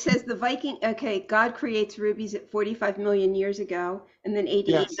 Oh, it says God creates rubies at 45 million years ago, and then AD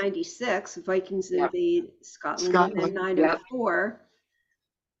 896, Vikings invade Scotland, and then 904,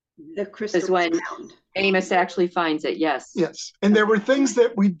 the crystal is when found. Amos actually finds it, yes. Yes. And there were things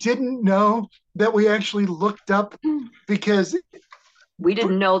that we didn't know that we actually looked up because we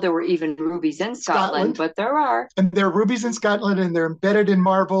didn't know there were even rubies in Scotland, but there are. And there are rubies in Scotland, and they're embedded in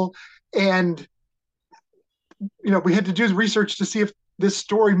marble. And, we had to do research to see if this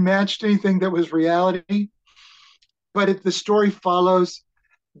story matched anything that was reality. But the story follows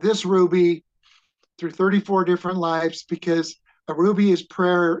this ruby through 34 different lives because a ruby is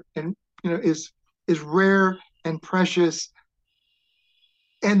prayer and, is rare and precious.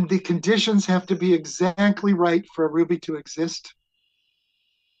 And the conditions have to be exactly right for a ruby to exist.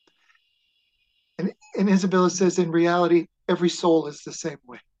 And Isabella says, in reality, every soul is the same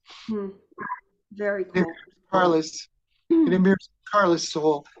way. Very cool. It mirrors Carla's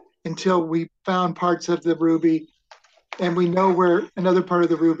soul until we found parts of the ruby and we know where another part of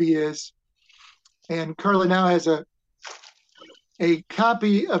the ruby is. And Carla now has a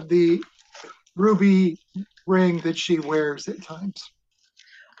copy of the ruby ring that she wears at times.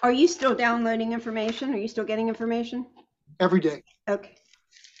 Are you still downloading information? Are you still getting information? Every day. Okay.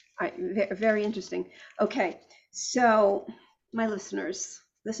 All right. Very interesting. Okay. So, my listeners,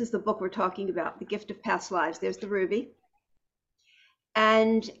 this is the book we're talking about, The Gift of Past Lives. There's the ruby.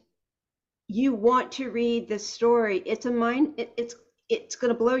 And you want to read this story. It's going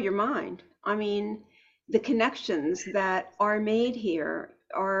to blow your mind. I mean, the connections that are made here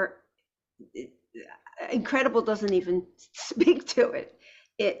are incredible. Doesn't even speak to it.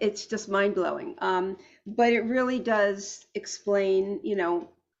 It's just mind-blowing. But it really does explain,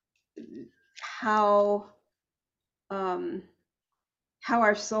 how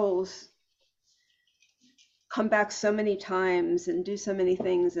our souls come back so many times and do so many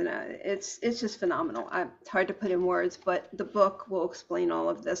things, and it's just phenomenal. It's hard to put in words, but the book will explain all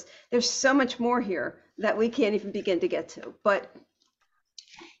of this. There's so much more here that we can't even begin to get to, but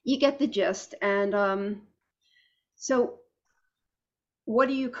you get the gist. And so what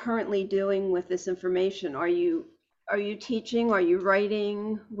are you currently doing with this information? Are you teaching? Are you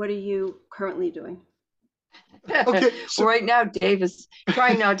writing? What are you currently doing? Okay, so Right now, Dave is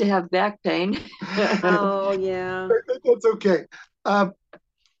trying not to have back pain. Oh, yeah. that's okay. Um,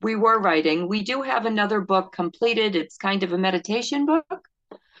 We were writing. We do have another book completed. It's kind of a meditation book.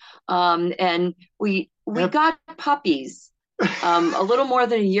 And we got puppies a little more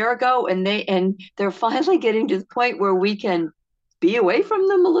than a year ago, and they're finally getting to the point where we can be away from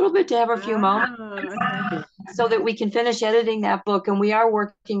them a little bit to have a few moments Okay. so that we can finish editing that book. And we are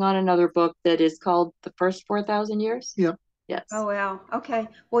working on another book that is called The First 4,000 Years. yeah. Yes. Oh, wow. Okay.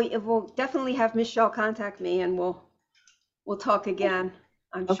 Well, we'll definitely have Michelle contact me and we'll talk again.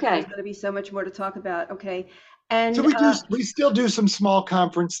 I'm sure Okay. there's going to be so much more to talk about. Okay. So And we still do some small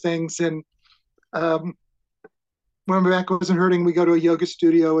conference things, and um, when Rebecca wasn't hurting, we go to a yoga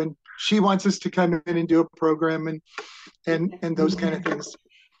studio, and she wants us to come in and do a program and those kind of things.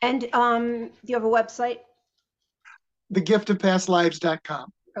 And do you have a website?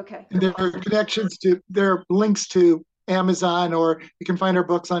 thegiftofpastlives.com. Okay. And there are connections there are links to Amazon, or you can find our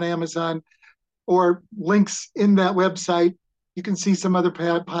books on Amazon, or links in that website. You can see some other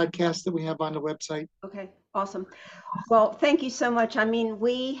podcasts that we have on the website. Okay. Awesome. Well, thank you so much. I mean,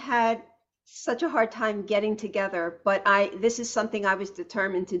 we had such a hard time getting together, but this is something I was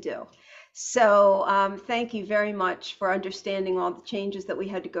determined to do. So thank you very much for understanding all the changes that we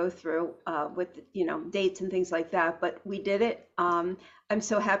had to go through with, dates and things like that. But we did it. I'm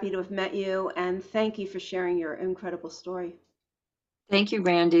so happy to have met you, and thank you for sharing your incredible story. Thank you,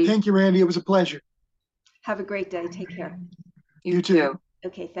 Randy. Thank you, Randy. It was a pleasure. Have a great day. Take care. You too.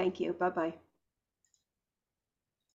 Okay. Thank you. Bye-bye.